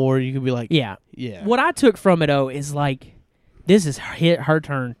little more, you could be like, Yeah. yeah. What I took from it, though, is like, this is her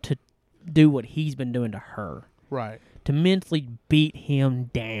turn to do what he's been doing to her. Right. To mentally beat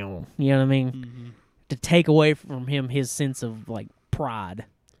him down. You know what I mean? Mm-hmm. To take away from him his sense of, like, pride.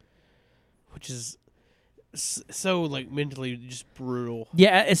 Which is so, like, mentally just brutal.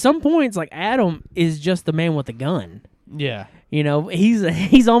 Yeah, at some points, like, Adam is just the man with the gun. Yeah. You know,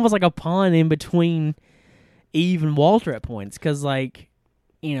 he's almost like a pawn in between Eve and Walter at points. Because, like,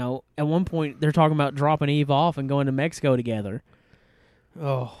 you know, at one point they're talking about dropping Eve off and going to Mexico together.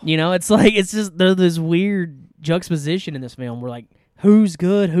 Oh. You know, it's like, it's just, there's this weird juxtaposition in this film where, like, who's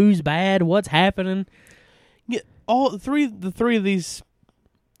good, who's bad, what's happening. Yeah, the three of these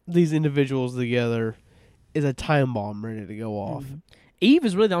individuals together is a time bomb ready to go off. Mm-hmm. Eve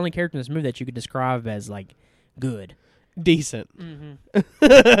is really the only character in this movie that you could describe as, like, good. Decent.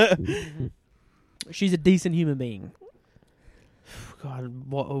 Mm-hmm. She's a decent human being. God,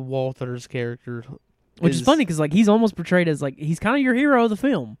 Walter's character. Which is funny because, like, he's almost portrayed as, like, he's kind of your hero of the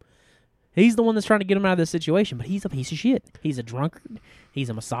film. He's the one that's trying to get him out of this situation, but he's a piece of shit. He's a drunkard. He's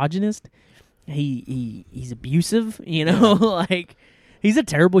a misogynist. He's abusive, you know? Like, he's a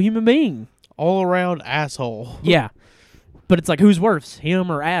terrible human being. All around asshole. Yeah. But it's like, who's worse, him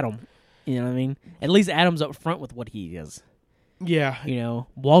or Adam? You know what I mean? At least Adam's up front with what he is. Yeah. You know,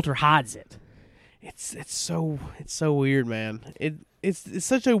 Walter hides it. It's so weird, man. It's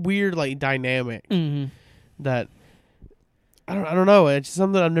such a weird, like, dynamic that I don't know. It's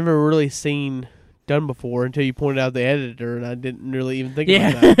something I've never really seen done before until you pointed out the editor, and I didn't really even think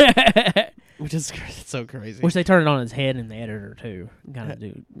about that. Which is so crazy. Which they turn it on his head in the editor too, kind of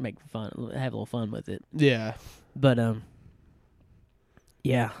do make fun, have a little fun with it. Yeah, but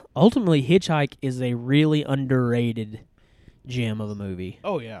yeah. Ultimately, Hitchhike is a really underrated gem of a movie.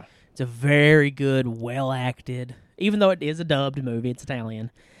 Oh yeah, it's a very good, well acted. Even though it is a dubbed movie, it's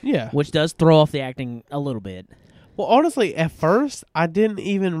Italian. Yeah, which does throw off the acting a little bit. Well, honestly, at first, I didn't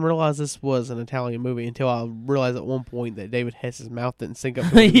even realize this was an Italian movie until I realized at one point that David Hess's mouth didn't sync up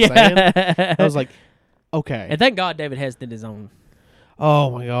with what he was saying. I was like, Okay. And thank God David Hess did his own.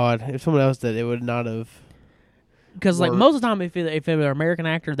 Oh my God! If someone else did, it would not have. Because like Work. most of the time, if it were an American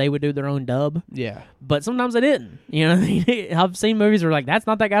actor, they would do their own dub. Yeah. But sometimes they didn't. You know what I mean? I've seen movies where like that's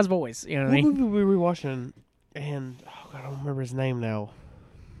not that guy's voice. You know what I What mean? movie were we watching? And oh God, I don't remember his name now.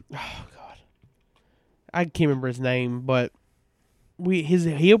 Oh God, I can't remember his name, but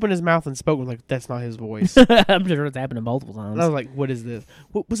he opened his mouth and spoke with like that's not his voice. I'm sure it's happened multiple times. And I was like, "What is this?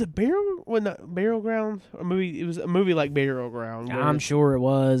 What was it? Burial Ground? A movie? It was a movie like Burial Ground. where- I'm sure it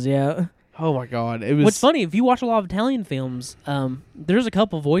was. Yeah. Oh my God, it was. What's funny, if you watch a lot of Italian films, there's a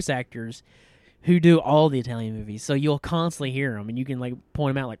couple voice actors who do all the Italian movies, so you'll constantly hear them, and you can like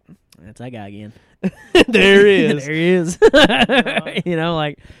point them out, like that's that guy again. There he is. There he is. You know,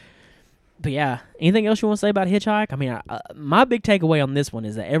 like. But yeah, anything else you want to say about Hitchhike? I mean, my big takeaway on this one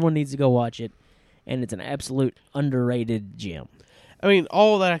is that everyone needs to go watch it, and it's an absolute underrated gem. I mean,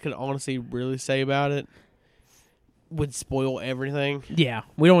 all that I could honestly really say about it would spoil everything. Yeah,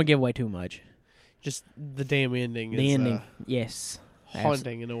 we don't want to give away too much. Just the damn ending. The is, ending, yes,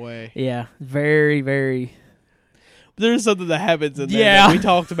 haunting in a way. yeah, very, very. There's something that happens in there Yeah. that we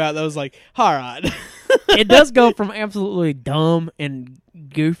talked about that was like, all right. It does go from absolutely dumb and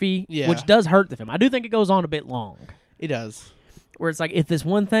goofy, Yeah. which does hurt the film. I do think it goes on a bit long, It does. where it's like if this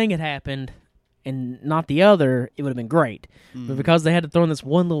one thing had happened and not the other, it would have been great. But because they had to throw in this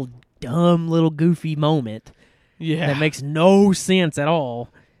one little dumb, little goofy moment Yeah. that makes no sense at all,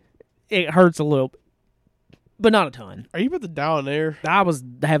 it hurts a little, but not a ton. Are you about to die on air? I was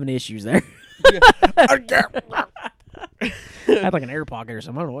having issues there. I had like an air pocket or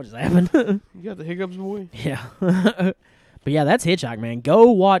something. I don't know what just happened. You got the hiccups, boy? Yeah. But yeah, that's Hitchhike, man. Go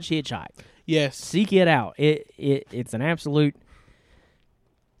watch Hitchhike. Yes. Seek it out. It's an absolute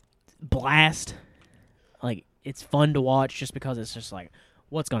blast. Like, it's fun to watch just because it's just like,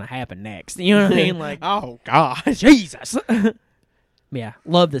 what's going to happen next? You know what I mean? Like, Oh, gosh. Jesus. Yeah,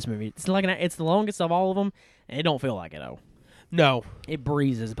 love this movie. It's like it's the longest of all of them, and it don't feel like it, though. No. It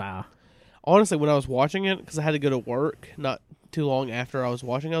breezes by. Honestly, when I was watching it, because I had to go to work not too long after I was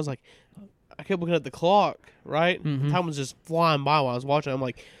watching, I was like, I kept looking at the clock, right? Mhm. Time was just flying by while I was watching. I'm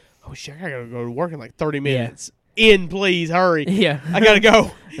like, oh, shit, I gotta go to work in like 30 minutes. In, please, hurry. Yeah. I gotta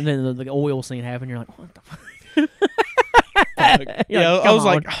go. And then the oil scene happened. You're like, what the fuck? Yeah, like, I was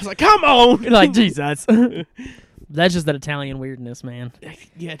like, come on. You're like, Jesus. That's just that Italian weirdness, man.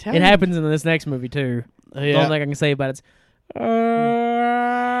 Yeah, It happens in this next movie, too. The Yeah. only thing I can say about it's...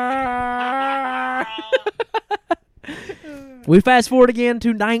 We fast forward again to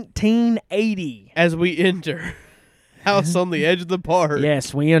 1980. As we enter House on the Edge of the Park.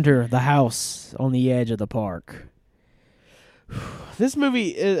 Yes, we enter the house on the edge of the park. This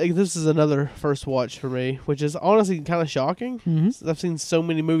movie, this is another first watch for me, which is honestly kind of shocking. Mm-hmm. I've seen so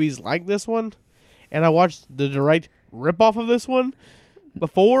many movies like this one, and I watched the direct ripoff of this one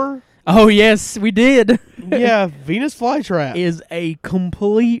before. Oh, yes, we did. Yeah, Venus Flytrap. Is a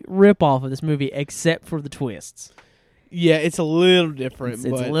complete ripoff of this movie except for the twists. Yeah, it's a little different, It's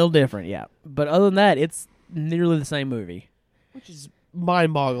but a little different, yeah. But other than that, it's nearly the same movie. which is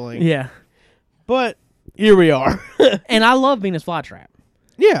mind-boggling. Yeah. But here we are. And I love Venus Flytrap.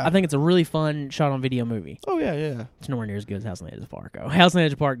 Yeah. I think it's a really fun shot-on-video movie. Oh, yeah. It's nowhere near as good as House on the Edge of the Park, though. House on the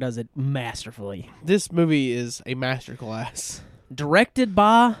Edge of the Park does it masterfully. This movie is a masterclass. Directed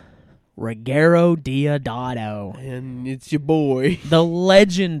by Ruggero Deodato. And it's your boy. The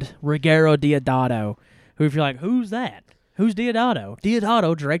legend Ruggero Deodato. Who, if you're like, who's that? Who's Deodato?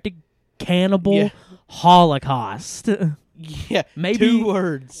 Deodato directed Cannibal Yeah. Holocaust. Yeah, Maybe- 2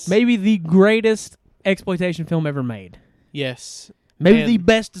 words. Maybe the greatest exploitation film ever made. Yes. Maybe And- the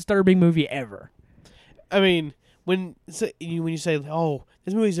best disturbing movie ever. I mean, when you say, oh,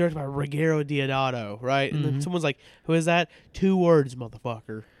 this movie's directed by Ruggero Deodato, right? And then Mhm. someone's like, who is that? 2 words,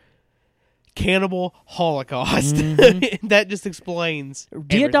 motherfucker. Cannibal Holocaust. Mhm. That just explains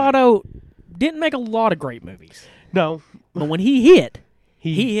everything. Deodato didn't make a lot of great movies. No. But when he hit,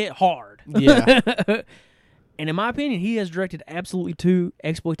 He- he hit hard. Yeah. And in my opinion, he has directed absolutely 2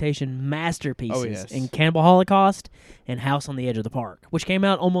 exploitation masterpieces Oh, yes. in Cannibal Holocaust and House on the Edge of the Park, which came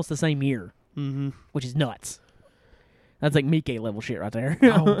out almost the same year, Mm-hmm. which is nuts. That's like Mike level shit right there.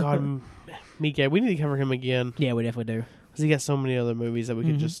 Oh, God. Mika, we need to cover him again. Yeah, we definitely do. Because he got so many other movies that we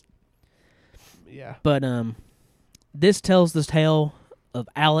could Mhm. just... Yeah. But this tells the tale of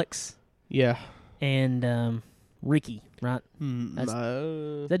Alex Yeah. and Ricky, right? Is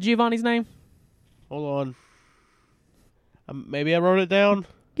Hold that Giovanni's name? on. Maybe I wrote it down.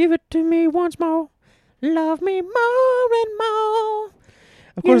 Give it to me once more. Love me more and more.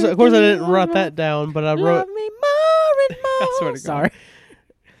 Of course, Give I it to me didn't write more. that down, but I Love wrote... me more and more. I swear to God. Sorry.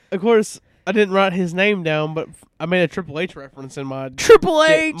 Of course, I didn't write his name down, but I made a Triple H reference in my Triple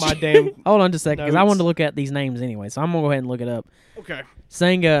H. my damn. Hold on just a second, because I notes. wanted to look at these names anyway, so I'm gonna go ahead and look it up. Okay.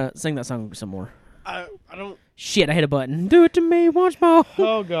 Sing that song some more. I don't. Shit, I hit a button. Do it to me once more.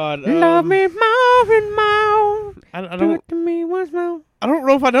 Oh God. Love me more and more. I Do don't. it to me once more. I don't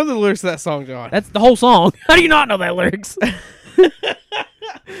know if I know the lyrics to that song, John. That's the whole song. How do you not know that lyrics?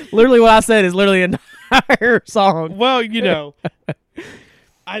 Literally, what I said is literally an entire song. Well, you know.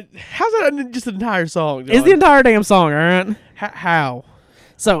 How's that just an entire song, John? It's the entire damn song, all right? How?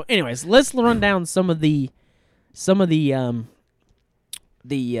 So, anyways, let's run down some of the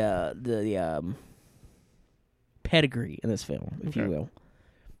pedigree in this film, if you Okay. will.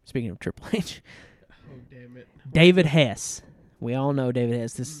 Speaking of Triple H, Oh damn it! David Hess. We all know David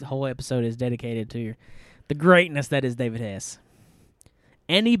Hess. This whole episode is dedicated to the greatness that is David Hess.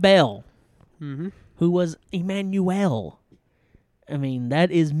 Annie Bell, Mm-hmm. who was Emmanuel. I mean, that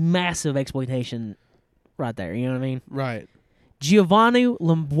is massive exploitation right there. You know what I mean? Right. Giovanni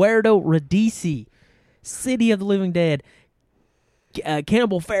Lombardo Radici, City of the Living Dead,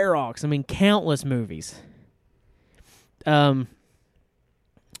 Cannibal Ferox. I mean, countless movies. I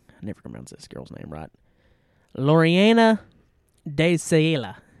never pronounce this girl's name right. Loriana De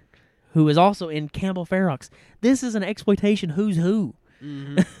Sela, who is also in Cannibal Ferox. This is an exploitation who's who.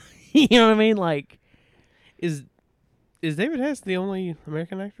 Mm-hmm. You know what I mean? Like, Is David Hess the only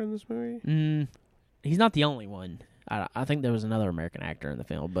American actor in this movie? he's not the only one. I think there was another American actor in the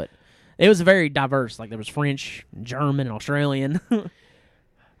film, but it was very diverse. Like, there was French, German, and Australian.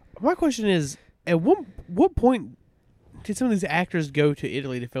 My question is, at what point did some of these actors go to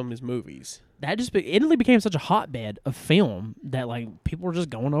Italy to film these movies? Italy became such a hotbed of film that, like, people were just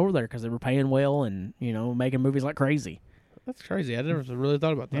going over there because they were paying well and, you know, making movies like crazy. That's crazy. I never really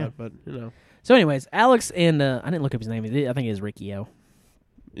thought about that, Yeah. but you know. So, anyways, Alex and I didn't look up his name. I think it is Ricky O.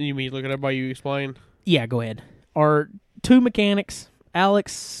 You mean look it up while you explain? Yeah, go ahead. Are two mechanics.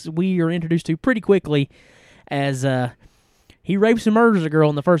 Alex, we are introduced to pretty quickly as he rapes and murders a girl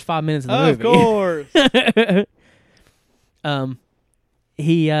in the first 5 minutes of the movie. Of course.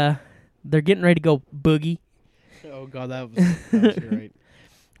 They're getting ready to go boogie Oh God, that was great.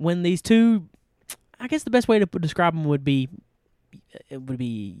 when these two, I guess the best way to describe them would be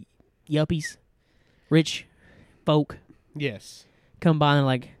yuppies, rich folk Yes, come by and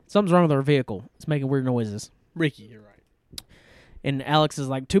like, something's wrong with our vehicle. It's making weird noises. Ricky, you're right. And Alex is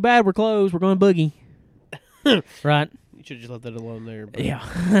like, too bad we're closed. We're going boogie. Right? You should just let that alone there. But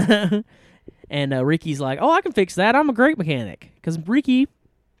Yeah. And Ricky's like, oh, I can fix that. I'm a great mechanic. Because Ricky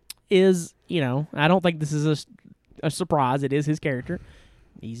is, you know, I don't think this is a surprise. It is his character.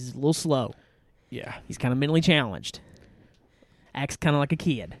 He's a little slow. Yeah. He's kind of mentally challenged. Acts kind of like a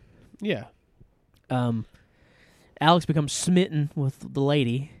kid. Yeah. Alex becomes smitten with the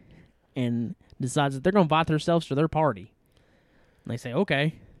lady and decides that they're going to invite themselves to their party. And they say,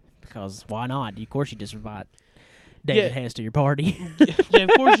 okay, because why not? Of course you just invite David Hess to your party. Yeah, of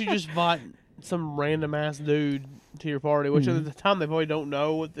course you just invite some random ass dude to your party, which at the time they probably don't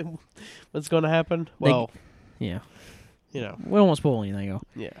know what's going to happen. Well, Yeah. you know, We don't want to spoil anything, though.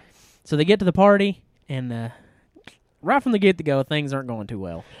 yeah. So they get to the party, and right from the get-go, things aren't going too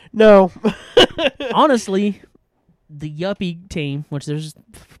well. No. Honestly, the yuppie team, which there's,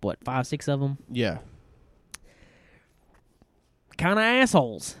 5, 6 of them, Yeah. kind of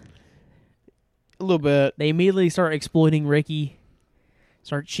assholes. A little bit. They immediately start exploiting Ricky,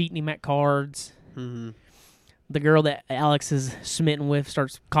 start cheating him at cards. Mm-hmm. The girl that Alex is smitten with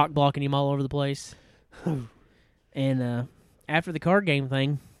starts cock-blocking him all over the place. And after the card game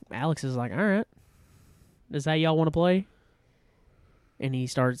thing, Alex is like, all right, this is how y'all want to play? And he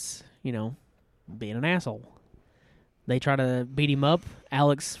starts, you know, being an asshole. They try to beat him up.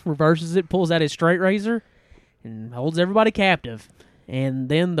 Alex reverses it, pulls out his straight razor, and holds everybody captive. And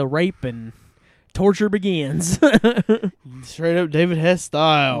then the rape and torture begins. Straight up David Hess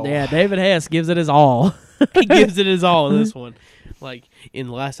style. Yeah, David Hess gives it his all. He gives it his all in this one. Like in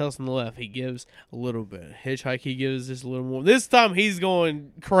The Last House on the Left, he gives a little bit. Hitchhike, he gives just a little more. This time he's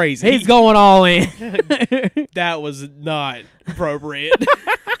going crazy. He's going all in. That was not appropriate.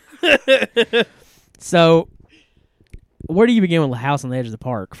 So, where do you begin with House on the Edge of the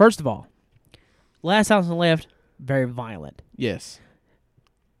Park? First of all, Last House on the Left, very violent. Yes.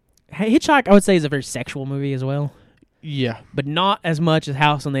 Hitchhike, I would say, is a very sexual movie as well, Yeah. but not as much as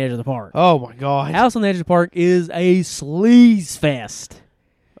House on the Edge of the Park. Oh my God. House on the Edge of the Park is a sleaze fest.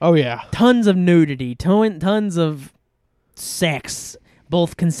 Oh yeah. Tons of nudity, tons of sex,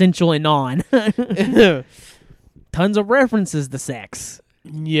 both consensual and non. Tons of references to sex.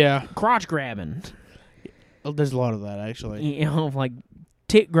 Yeah. Crotch grabbing. Oh, there's a lot of that actually. You know, like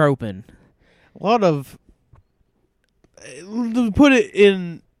tit groping. a lot of, to put it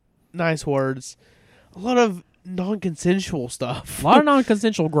in nice words, a lot of non-consensual stuff. A lot of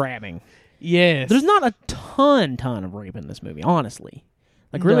non-consensual grabbing. Yes. There's not a ton of rape in this movie, honestly.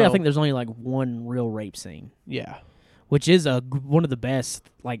 Like, really, I No. think there's only, like, one real rape scene, Yeah. which is one of the best,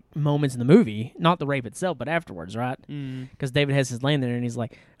 like, moments in the movie. Not the rape itself, but afterwards, right? Mm. Because David Hess is laying there, and he's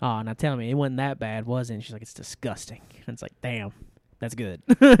like, oh, now tell me, it wasn't that bad, was it? And she's like, it's disgusting. And it's like, damn, that's good.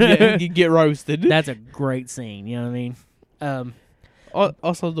 Yeah, you get roasted. That's a great scene, you know what I mean?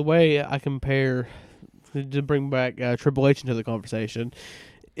 Also, the way I compare, to bring back Triple H into the conversation,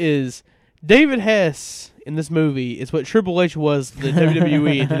 is David Hess in this movie is what Triple H was to the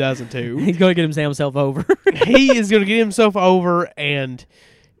WWE in 2002. He's going to get himself over. He is going to get himself over and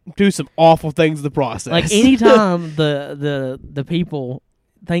do some awful things in the process. Like, anytime the people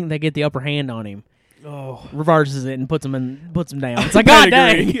think they get the upper hand on him, reverses it and puts him down. It's like, God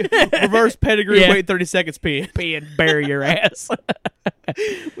dang. Reverse pedigree, Yeah. wait 30 seconds, pin. Pin, bury your ass.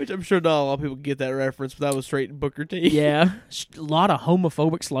 Which I'm sure not a lot of people get that reference, but that was straight Booker T. Yeah. A lot of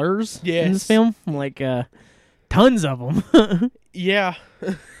homophobic slurs in Yes. this film. Like, tons of them. Yeah.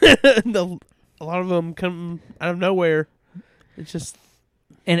 A lot of them come out of nowhere. It's just,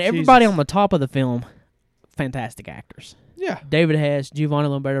 And everybody Jesus. on the top of the film, fantastic actors. yeah. David Hess, Giovanni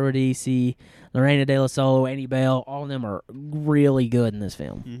Lombardo Radici, Lorena De La Solo, Annie Bell, all of them are really good in this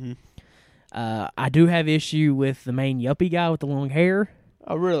film. Mm-hmm. I do have issue with the main yuppie guy with the long hair.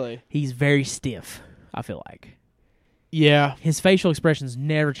 Oh, really? He's very stiff, I feel like. Yeah. His facial expressions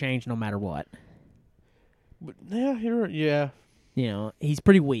never change no matter what. But yeah, yeah. You know, he's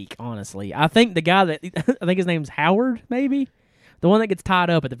pretty weak, honestly. I think the guy that, I think his name's Howard, maybe? The one that gets tied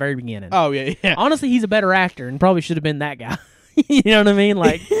up at the very beginning. Oh, yeah, yeah. Honestly, he's a better actor and probably should have been that guy. You know what I mean?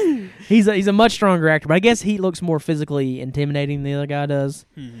 Like, he's a much stronger actor, but I guess he looks more physically intimidating than the other guy does.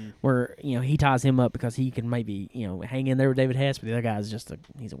 Mm-hmm. Where, you know, he ties him up because he can maybe, you know, hang in there with David Hess, but the other guy's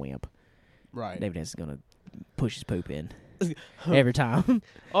he's a wimp. Right. David Hess is going to push his poop in every time.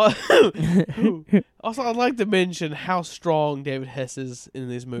 Also, I'd like to mention how strong David Hess is in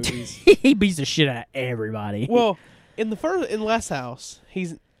these movies. He beats the shit out of everybody. Well, in Last House,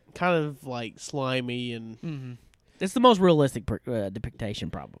 he's kind of like slimy and It's the most realistic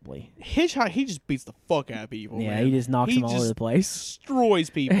depiction, probably. Hitchhike. He just beats the fuck out of people. Yeah, man. he just knocks them all over just the place. destroys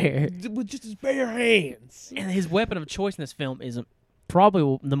people with just his bare hands. And his weapon of choice in this film is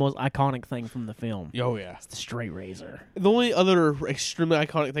probably the most iconic thing from the film. Oh yeah. It's the straight razor. The only other extremely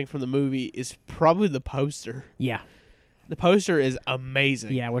iconic thing from the movie is probably the poster. Yeah. The poster is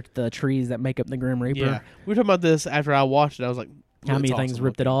amazing. Yeah, with the trees that make up the Grim Reaper. Yeah. We were talking about this after I watched it. I was like, How many that's things awesome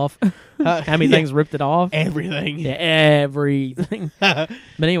ripped it looking. off? How How many things ripped it off? Everything. Yeah, everything. But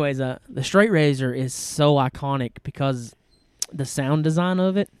anyways, the straight razor is so iconic because the sound design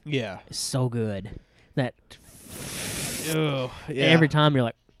of it Yeah. is so good that Oh, yeah. every time you're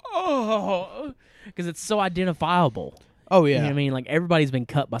like, oh, because it's so identifiable. Oh You yeah. know what I mean? Like, everybody's been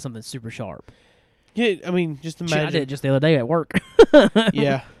cut by something super sharp. Yeah. I mean, just Shit, I imagine. did it just the other day at work.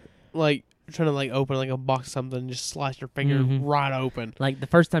 Yeah. Like trying to like open like a box of something, just slice your finger Mhm. right open. Like, the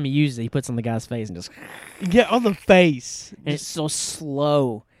first time he uses it, he puts it on the guy's face and just, Yeah, on the face. and it's so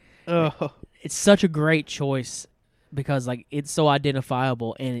slow. Oh. It's such a great choice because, like, it's so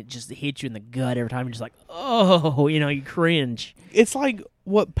identifiable and it just hits you in the gut every time. You're just like, oh, you know, you cringe. It's like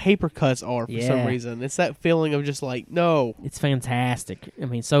what paper cuts are for some Yeah. reason. It's that feeling of just like, no. It's fantastic. I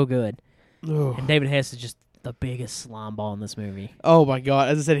mean, so good. Ugh. And David Hess is just the biggest slime ball in this movie. Oh my god.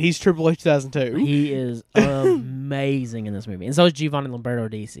 As I said, he's Triple H 2002. He is amazing in this movie. And so is Giovanni Lombardo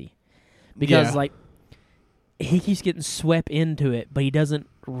DC. Because, Yeah. like, he keeps getting swept into it, but he doesn't,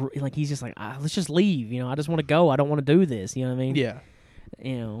 like, he's just like, let's just leave. You know, I just want to go. I don't want to do this. You know what I mean? Yeah.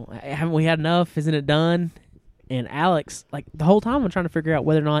 You know, haven't we had enough? Isn't it done? And Alex, like, the whole time I'm trying to figure out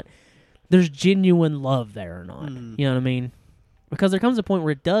whether or not there's genuine love there or not. Mm. You know what I mean? Because there comes a point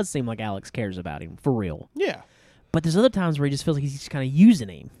where it does seem like Alex cares about him, for real. Yeah. But there's other times where he just feels like he's just kind of using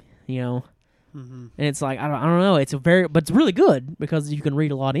him, you know? Mm-hmm. And it's like, I don't know. But it's really good because you can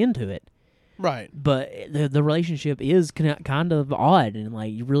read a lot into it. Right. But the relationship is kind of odd. And,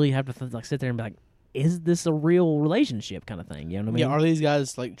 like, you really have to like sit there and be like, is this a real relationship kind of thing? You know what I mean? Yeah. Are these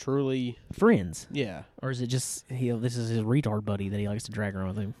guys like truly? Friends. Yeah. Or is it just, this is his retard buddy that he likes to drag around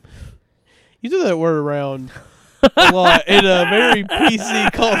with him? You throw that word around a lot in a very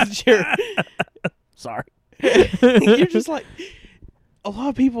PC culture. Sorry. You're just like a lot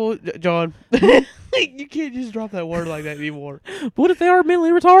of people, John. You can't just drop that word like that anymore. What if they are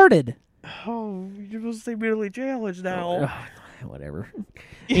mentally retarded? Oh, you're supposed to say mentally challenged now. Whatever.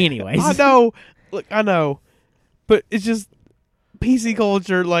 Anyways. I know. Look, I know, but it's just PC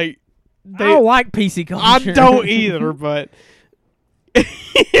culture. Like I don't like PC culture. I don't either, but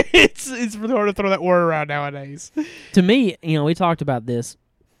it's really hard to throw that word around nowadays. To me, we talked about this.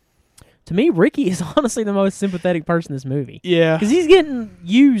 To me, Ricky is honestly the most sympathetic person in this movie. Yeah. Because he's getting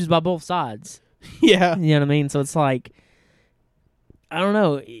used by both sides. Yeah. You know what I mean? So it's like, I don't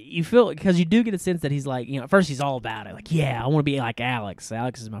know. You feel, because you do get a sense that he's like, at first he's all about it. Like, yeah, I want to be like Alex.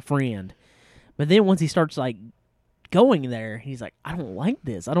 Alex is my friend. But then once he starts like going there, he's like, I don't like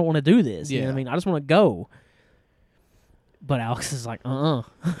this. I don't want to do this. You know what I mean? I just want to go. But Alex is like,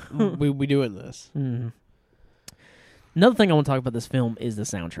 we doing this. Mm-hmm. Another thing I want to talk about this film is the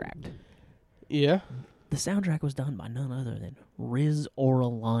soundtrack. Yeah. The soundtrack was done by none other than Riz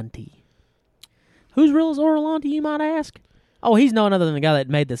Orlanti. Who's Riz Orlanti, you might ask? Oh, he's none other than the guy that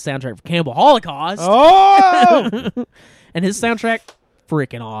made the soundtrack for Cannibal Holocaust. Oh! And his soundtrack,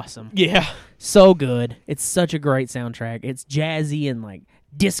 freaking awesome. Yeah. So good. It's such a great soundtrack. It's jazzy and like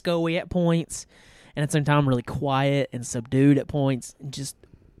disco-y at points, and at the same time really quiet and subdued at points, and just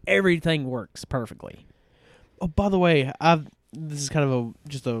everything works perfectly. Oh, by the way, this is kind of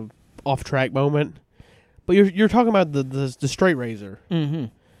just a off-track moment, but you're talking about the straight razor. Mm-hmm.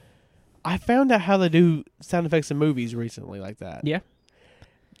 I found out how they do sound effects in movies recently like that. Yeah.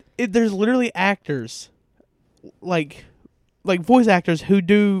 There's literally actors, like voice actors who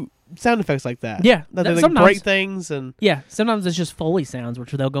do sound effects like that. Yeah. That they like break things and... Yeah, sometimes it's just Foley sounds, which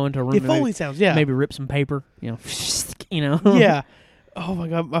they'll go into a room and Foley sounds, yeah. maybe rip some paper, Yeah. Oh my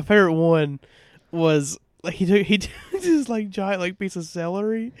God, my favorite one was... Like he took this like giant like piece of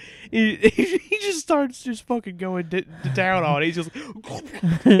celery. He just starts just fucking going down on it. He's just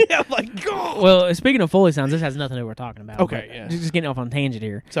I'm like, God. Well, speaking of Foley sounds, this has nothing to do with what we're talking about. Okay, yeah. Just getting off on a tangent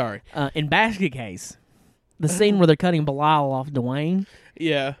here. Sorry. In Basket Case, the scene where they're cutting Belial off Dwayne,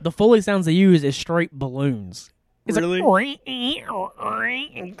 yeah, the Foley sounds they use is straight balloons. It's really? Like, oh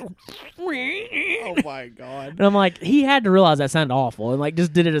my God. and I'm like, he had to realize that sounded awful and like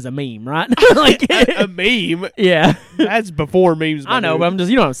just did it as a meme, right? Like a meme. Yeah. That's before memes. I know, but I'm just,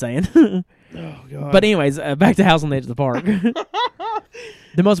 you know what I'm saying. Oh God. But anyways, back to House on the Edge of the Park.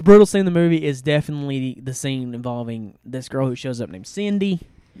 The most brutal scene in the movie is definitely the scene involving this girl who shows up named Cindy.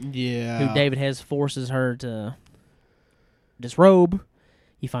 Yeah. Who David Hess forces her to disrobe.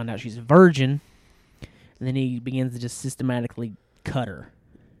 You find out she's a virgin. And then he begins to just systematically cut her.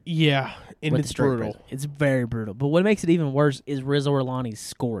 Yeah, and it's brutal. It's very brutal. But what makes it even worse is Riz Orlanti's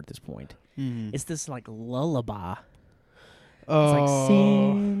score at this point. Mm. It's this like lullaby. Oh. It's like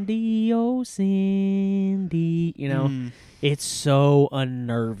Cindy, oh Cindy. It's so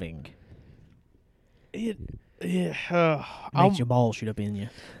unnerving. Makes your balls shoot up in you.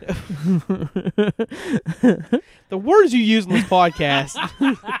 The words you use in this podcast.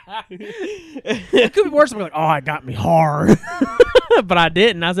 It could be worse. I'm like, oh, it got me hard. But I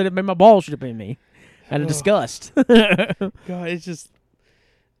didn't. I said it made my balls shoot up in me. Out of disgust. God, it's just...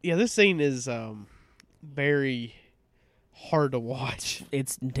 Yeah, this scene is very hard to watch.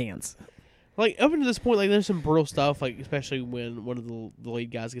 It's intense. Like, up until this point, like, there's some brutal stuff, like, especially when one of the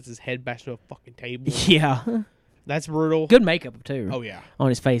lead guys gets his head bashed into a fucking table. Yeah. That's brutal. Good makeup, too. Oh, yeah. On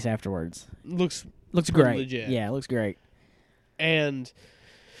his face afterwards. Looks great. legit. Yeah, it looks great. And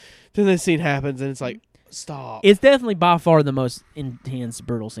then this scene happens, and it's like, stop. It's definitely by far the most intense,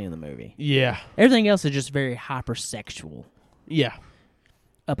 brutal scene in the movie. Yeah. Everything else is just very hypersexual. Yeah.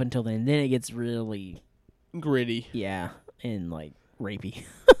 Up until then. Then it gets really... gritty. Yeah. And, like, rapey.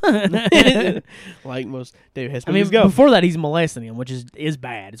 Like most David Hess I mean, movies go. before that, he's molesting him, which is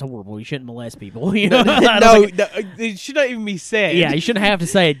bad. It's horrible. You shouldn't molest people. You know? No, it should not even be said. Yeah, you shouldn't have to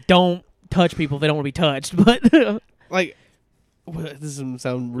say, don't touch people if they don't want to be touched. But like, well, this is going to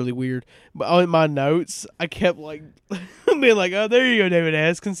sound really weird, but on my notes, I kept like being like, "Oh, there you go, David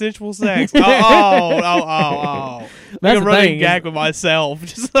Hess, consensual sex." Oh. That's I'm the running thing. gag with myself,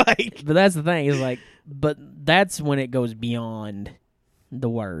 just like. But that's the thing is like, but that's when it goes beyond the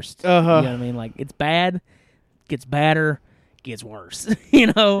worst. Uh-huh. You know what I mean? Like, it's bad, gets badder, gets worse.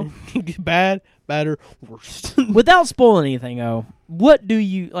 You know, Badder, worst. Without spoiling anything, though, what do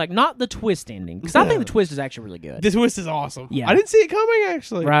you like? Not the twist ending, because I think the twist is actually really good. The twist is awesome. Yeah. I didn't see it coming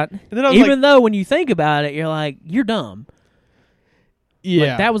actually. Right? And then I was Even though when you think about it, you're like, you're dumb. yeah,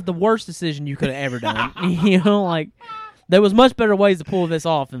 Like, that was the worst decision you could have ever done. You know, like, there was much better ways to pull this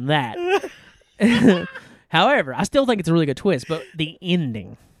off than that. However, I still think it's a really good twist, but the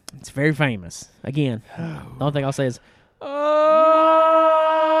ending, it's very famous. Again, the only thing I'll say is, what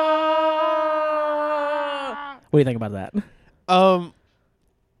do you think about that?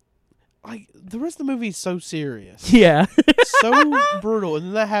 like the rest of the movie is so serious, Yeah. so brutal, and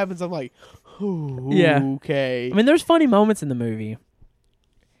then that happens. I'm like, ooh, Yeah. okay. I mean, there's funny moments in the movie,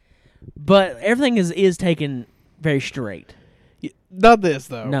 But everything is taken very straight. Not this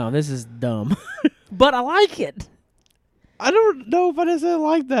though. No, this is dumb. But I like it. I don't know if I necessarily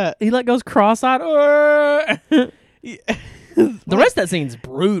like that. He like goes cross-eyed. The Yeah. rest of that scene's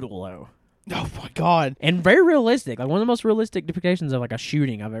brutal though. Oh my god. And very realistic. Like one of the most realistic depictions of like a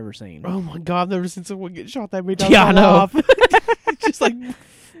shooting I've ever seen. Oh my god, I've never seen someone get shot that many times. Yeah, I know. It's just like.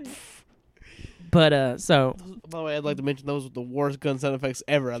 But so By the way, I'd like to mention those were the worst gun sound effects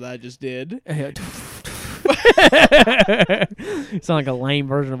ever that I just did. sound like a lame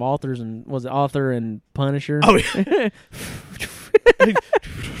version of Authors and was it Author and Punisher? Oh yeah.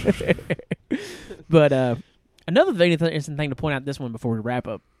 But another very interesting thing to point out this one before we wrap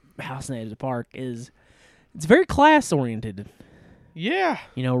up House on the Edge of the Park is it's very class oriented. Yeah.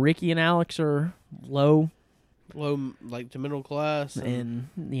 You know, Ricky and Alex are low, Like to middle class, and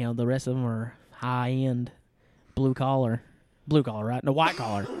you know the rest of them are high end, blue collar, right? No, white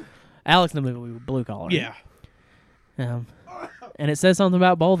collar. Alex in the movie blue collar. yeah. And it says something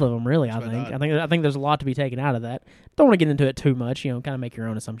about both of them, really. I That's think. what I I think there's a lot to be taken out of that. Don't want to get into it too much. You know, kind of make your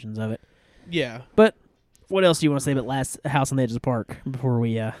own assumptions of it. Yeah. But what else do you want to say about last House on the Edge of the Park before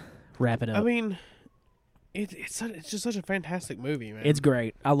we wrap it up? I mean, it's just such a fantastic movie, man. It's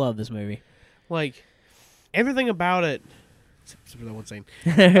great. I love this movie. like everything about it, except for that one scene,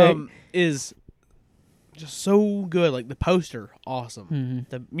 is just so good. Like the poster, awesome. Mhm.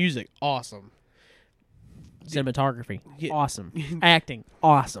 The music, awesome. Cinematography, Yeah. awesome. Acting,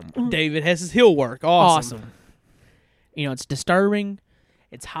 awesome. David Hess's heel work, awesome. You know, it's disturbing.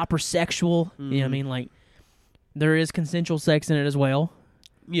 It's hypersexual. You know what I mean? Like, there is consensual sex in it as well.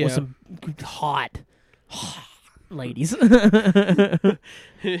 Yeah. With some hot ladies.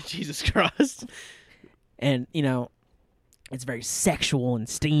 Jesus Christ. And, you know, it's very sexual and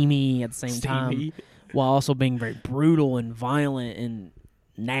steamy at the same time, Steamy. while also being very brutal and violent and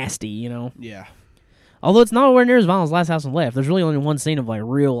nasty, you know? Yeah. Although it's nowhere near as violent as Last House on the Left. There's really only one scene of, like,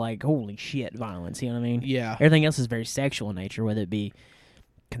 real, like, holy shit violence, you know what I mean? Yeah. Everything else is very sexual in nature, whether it be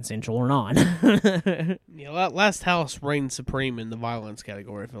consensual or not. Yeah. Last House reigns supreme in the violence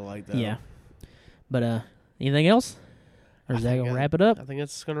category. I feel like that. Yeah. But, anything else? Or is that going to wrap it up? I think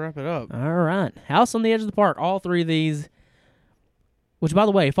that's gonna wrap it up. All right. House on the Edge of the Park. All three of these. Which, by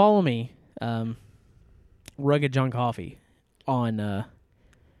the way, follow me. Rugged John Coffee on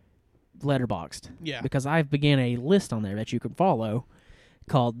Letterboxd. Yeah. Because I've began a list on there that you can follow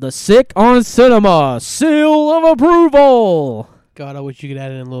called the Sick on Cinema Seal of Approval. God, I wish you could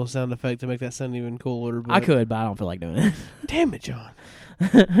add in a little sound effect to make that sound even cooler. But I could, but I don't feel like doing it. Damn it, John.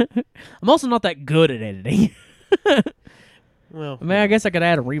 I'm also not that good at editing. Well, I mean, I guess I could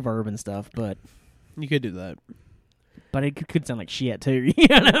add a reverb and stuff, but you could do that. it could sound like shit too. You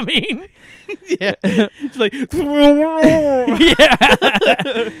know what I mean? Yeah. It's like.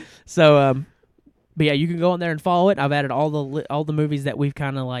 Yeah. So, but yeah, you can go on there and follow it. I've added all the movies that we've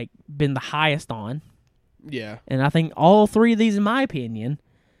kind of like been the highest on, Yeah. and I think all three of these, in my opinion,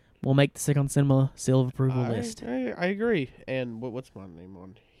 will make the Sick on Cinema Seal of Approval list. I agree. And what's my name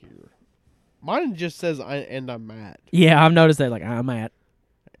on here? Mine just says I'm Matt. Yeah, I've noticed that. Like, I'm at.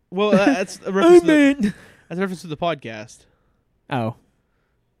 Well, that's a reference. That's a reference to the podcast. Oh,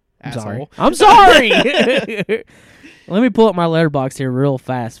 I'm sorry. Asshole. I'm sorry. Let me pull up my letterbox here real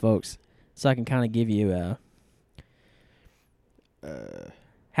fast, folks, so I can kind of give you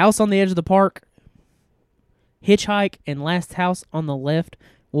House on the Edge of the Park, Hitchhike, and Last House on the Left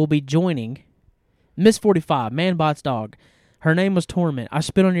will be joining Miss 45, Man Bites Dog, Her Name Was Torment, I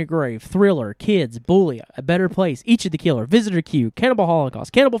Spit on Your Grave, Thriller, Kids, Bully, A Better Place, Each of the Killer, Visitor Q, Cannibal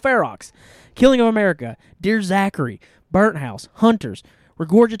Holocaust, Cannibal Ferox, Killing of America, Dear Zachary, Burnt House, Hunters,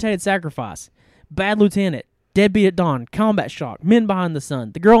 Regurgitated Sacrifice, Bad Lieutenant, Deadbeat at Dawn, Combat Shock, Men Behind the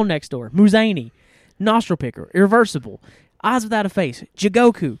Sun, The Girl Next Door, Muzaney, Nostril Picker, Irreversible, Eyes Without a Face,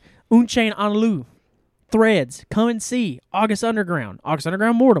 Jigoku, Unchained Analu, Threads, Come and See, August Underground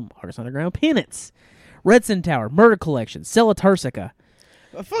Mortem, August Underground Penance, Redson Tower, Murder Collection, Cella Turcica.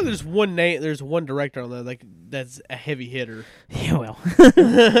 I feel like there's one name. There's one director on there like that's a heavy hitter. Yeah, well.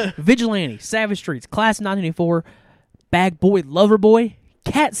 Vigilante, Savage Streets, Class of 1984, Bag Boy, Lover Boy,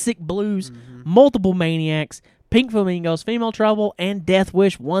 Cat Sick Blues, Multiple Maniacs, Pink Flamingos, Female Trouble, and Death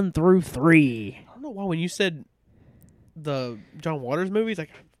Wish 1 through 3. I don't know why when you said the John Waters movies, like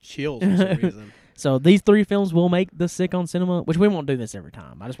chills for some reason. So these three films will make the Sick on Cinema, which we won't do this every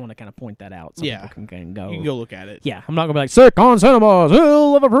time. I just want to kind of point that out so Yeah. people can go. You can go look at it. Yeah, I'm not going to be like, Sick on Cinema,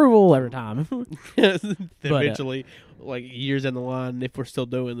 Seal of Approval every time. Eventually, like years down the line, if we're still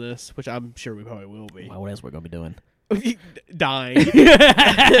doing this, which I'm sure we probably will be. Well, what else we're going to be doing? Dying.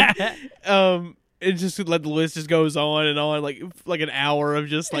 It just like the list just goes on and on, like an hour of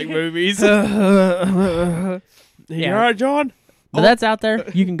just like movies. Yeah. You all right, John? But that's out there.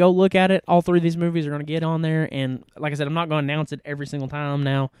 You can go look at it. All three of these movies are going to get on there. And like I said, I'm not going to announce it every single time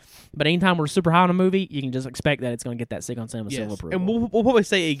now. But anytime we're super high on a movie, you can just expect that it's going to get that Sick on Cinema seal of approval. And we'll probably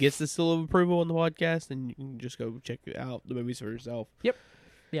say it gets the seal of approval on the podcast, and you can just go check out the movies for yourself.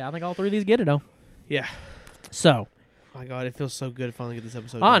 Yeah, I think all three of these get it, though. Yeah. So. My God, it feels so good to finally get this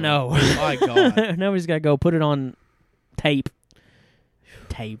episode I done. know. My God. Now we just got to go put it on tape.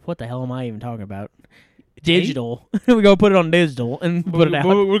 Tape? What the hell am I even talking about? Digital. We go put it on digital and put it out.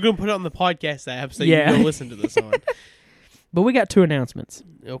 We're going to put it on the podcast app so you can go listen to this on. But we got two announcements.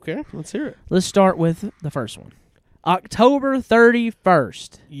 Okay, let's hear it. Let's start with the first one. October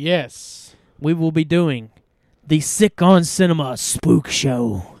 31st, Yes. we will be doing the Sick on Cinema Spook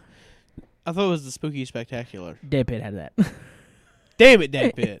Show. I thought it was the Spooky Spectacular. Dead Pit had that. Damn it,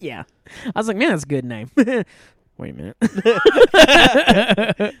 Dead Pit. Yeah. I was like, man, that's a good name. Wait a minute.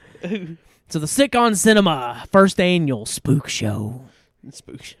 So the Sick on Cinema first annual Spook Show.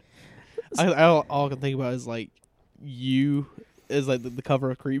 Spook. All I can think about is like you is like the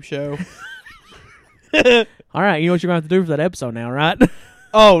cover of Creep Show. All right, you know what you're going to have to do for that episode now, right?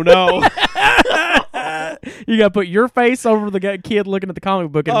 Oh no. You got to put your face over the kid looking at the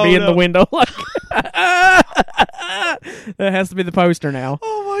comic book and Oh, be in no. the window. Like that has to be the poster now.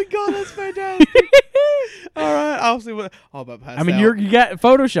 Oh my God, that's fantastic. All right, I'll see what. Oh, about pass I mean, out. you got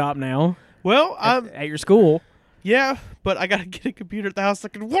Photoshop now Well, I'm at your school. yeah, but I gotta get a computer at the house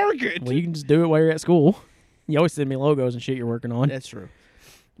that can work it. Well, you can just do it while you're at school. You always send me logos and shit you're working on. That's true.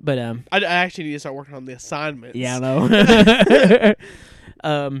 But I actually need to start working on the assignments. yeah, I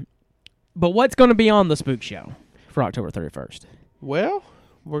know. But what's going to be on the Spook Show for October 31st? Well,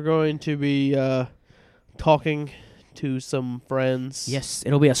 we're going to be talking to some friends. Yes,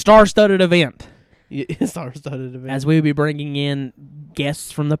 it'll be a star-studded event Star-studded event. as we will be bringing in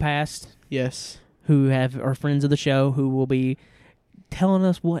guests from the past Yes. who are friends of the show who will be telling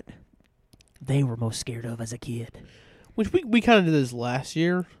us what they were most scared of as a kid. Which we kind of did this last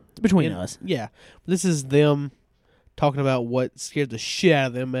year. Between us. Yeah. This is them talking about what scared the shit out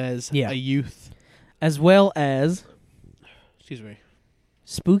of them as a youth. As well as Excuse me.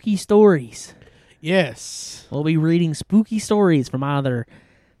 spooky stories. Yes. We'll be reading spooky stories from either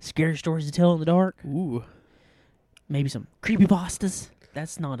scary stories to tell in the dark, Ooh. maybe some creepypastas.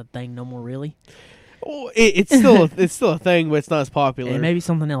 That's not a thing no more, really. Oh, it's still a thing, but it's not as popular. And maybe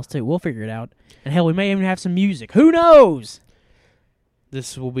something else, too. We'll figure it out. And hell, we may even have some music. Who knows?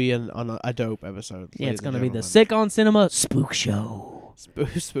 This will be on a dope episode. Yeah, it's going to to be the Sick on Cinema Spook Show.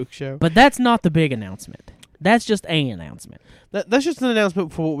 Spook Show. But that's not the big announcement. That's just an announcement. That's just an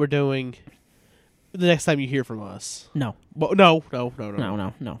announcement for what we're doing the next time you hear from us. No. Well, no.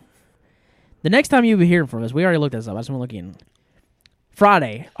 No. The next time you'll be hearing from us, we already looked this up. I just want to look in.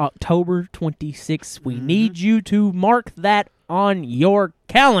 Friday, October 26th. We need you to mark that on your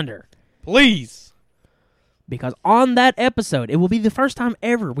calendar. Please. Because on that episode, it will be the first time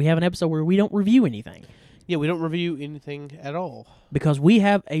ever we have an episode where we don't review anything. Yeah, we don't review anything at all. Because we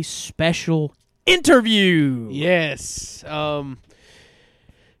have a special interview. Yes.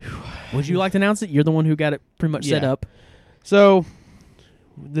 Would you like to announce it? You're the one who got it pretty much set Yeah. up. So,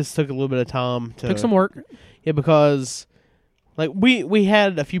 this took a little bit of time to... Took some work. Yeah, because like we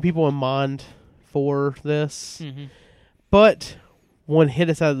had a few people in mind for this, but one hit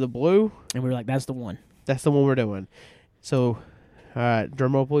us out of the blue. And we were like, that's the one. That's the one we're doing. So, all right,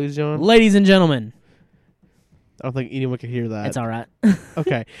 drum roll, please, John. Ladies and gentlemen. I don't think anyone could hear that. It's all right.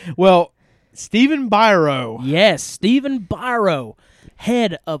 Okay. Well, Stephen Byro. Yes, Stephen Byro,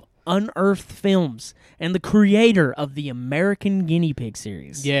 head of Unearthed Films and the creator of the American Guinea Pig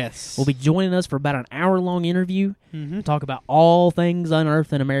series. Yes. Will be joining us for about an hour-long interview Mm-hmm. to talk about all things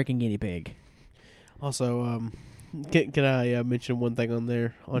Unearthed and American Guinea Pig. Also, can I mention one thing on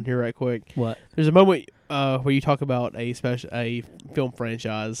here right quick? What? There's a moment where you talk about a film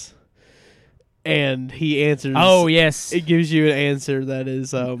franchise, and he answers. Oh, yes. It gives you an answer that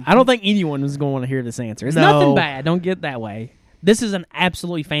is. I don't think anyone is going to want to hear this answer. It's No. nothing bad. Don't get that way. This is an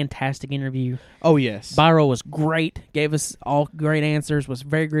absolutely fantastic interview. Oh yes. Byro was great. Gave us all great answers. Was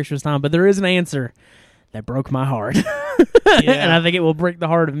very gracious with time. But there is an answer that broke my heart. And I think it will break the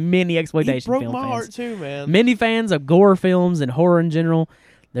heart of many exploitation broke film my fans. heart too, man. Many fans of gore films and horror in general.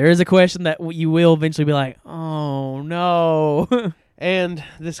 There is a question that you will eventually be like, oh no. And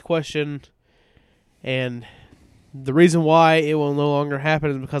this question, and the reason why it will no longer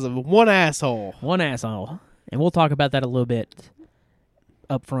happen is because of one asshole. One asshole. And we'll talk about that a little bit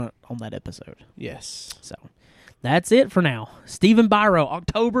up front on that episode. Yes. So that's it for now. Stephen Byro,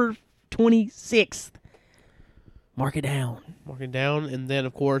 October 26th. Mark it down. Marking down, and then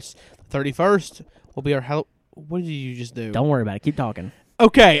of course the 31st will be our. What did you just do? Don't worry about it. Keep talking.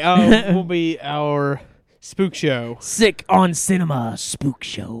 Okay, will be our spook show. Sick on Cinema Spook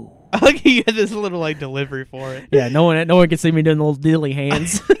Show. I like you had this little like delivery for it. Yeah, no one can see me doing the little diddly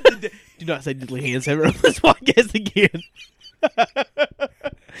hands. Do not say diddly hands ever on this podcast again.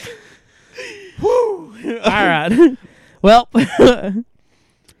 Woo! All right. Well,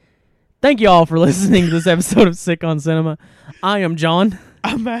 thank you all for listening to this episode of Sick on Cinema. I am John.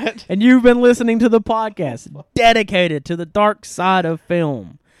 I'm Matt. And you've been listening to the podcast dedicated to the dark side of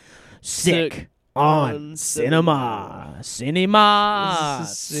film. Sick on Cinema. Cinema.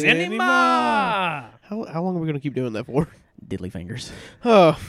 Cinema. How long are we going to keep doing that for? Diddly fingers. Oh.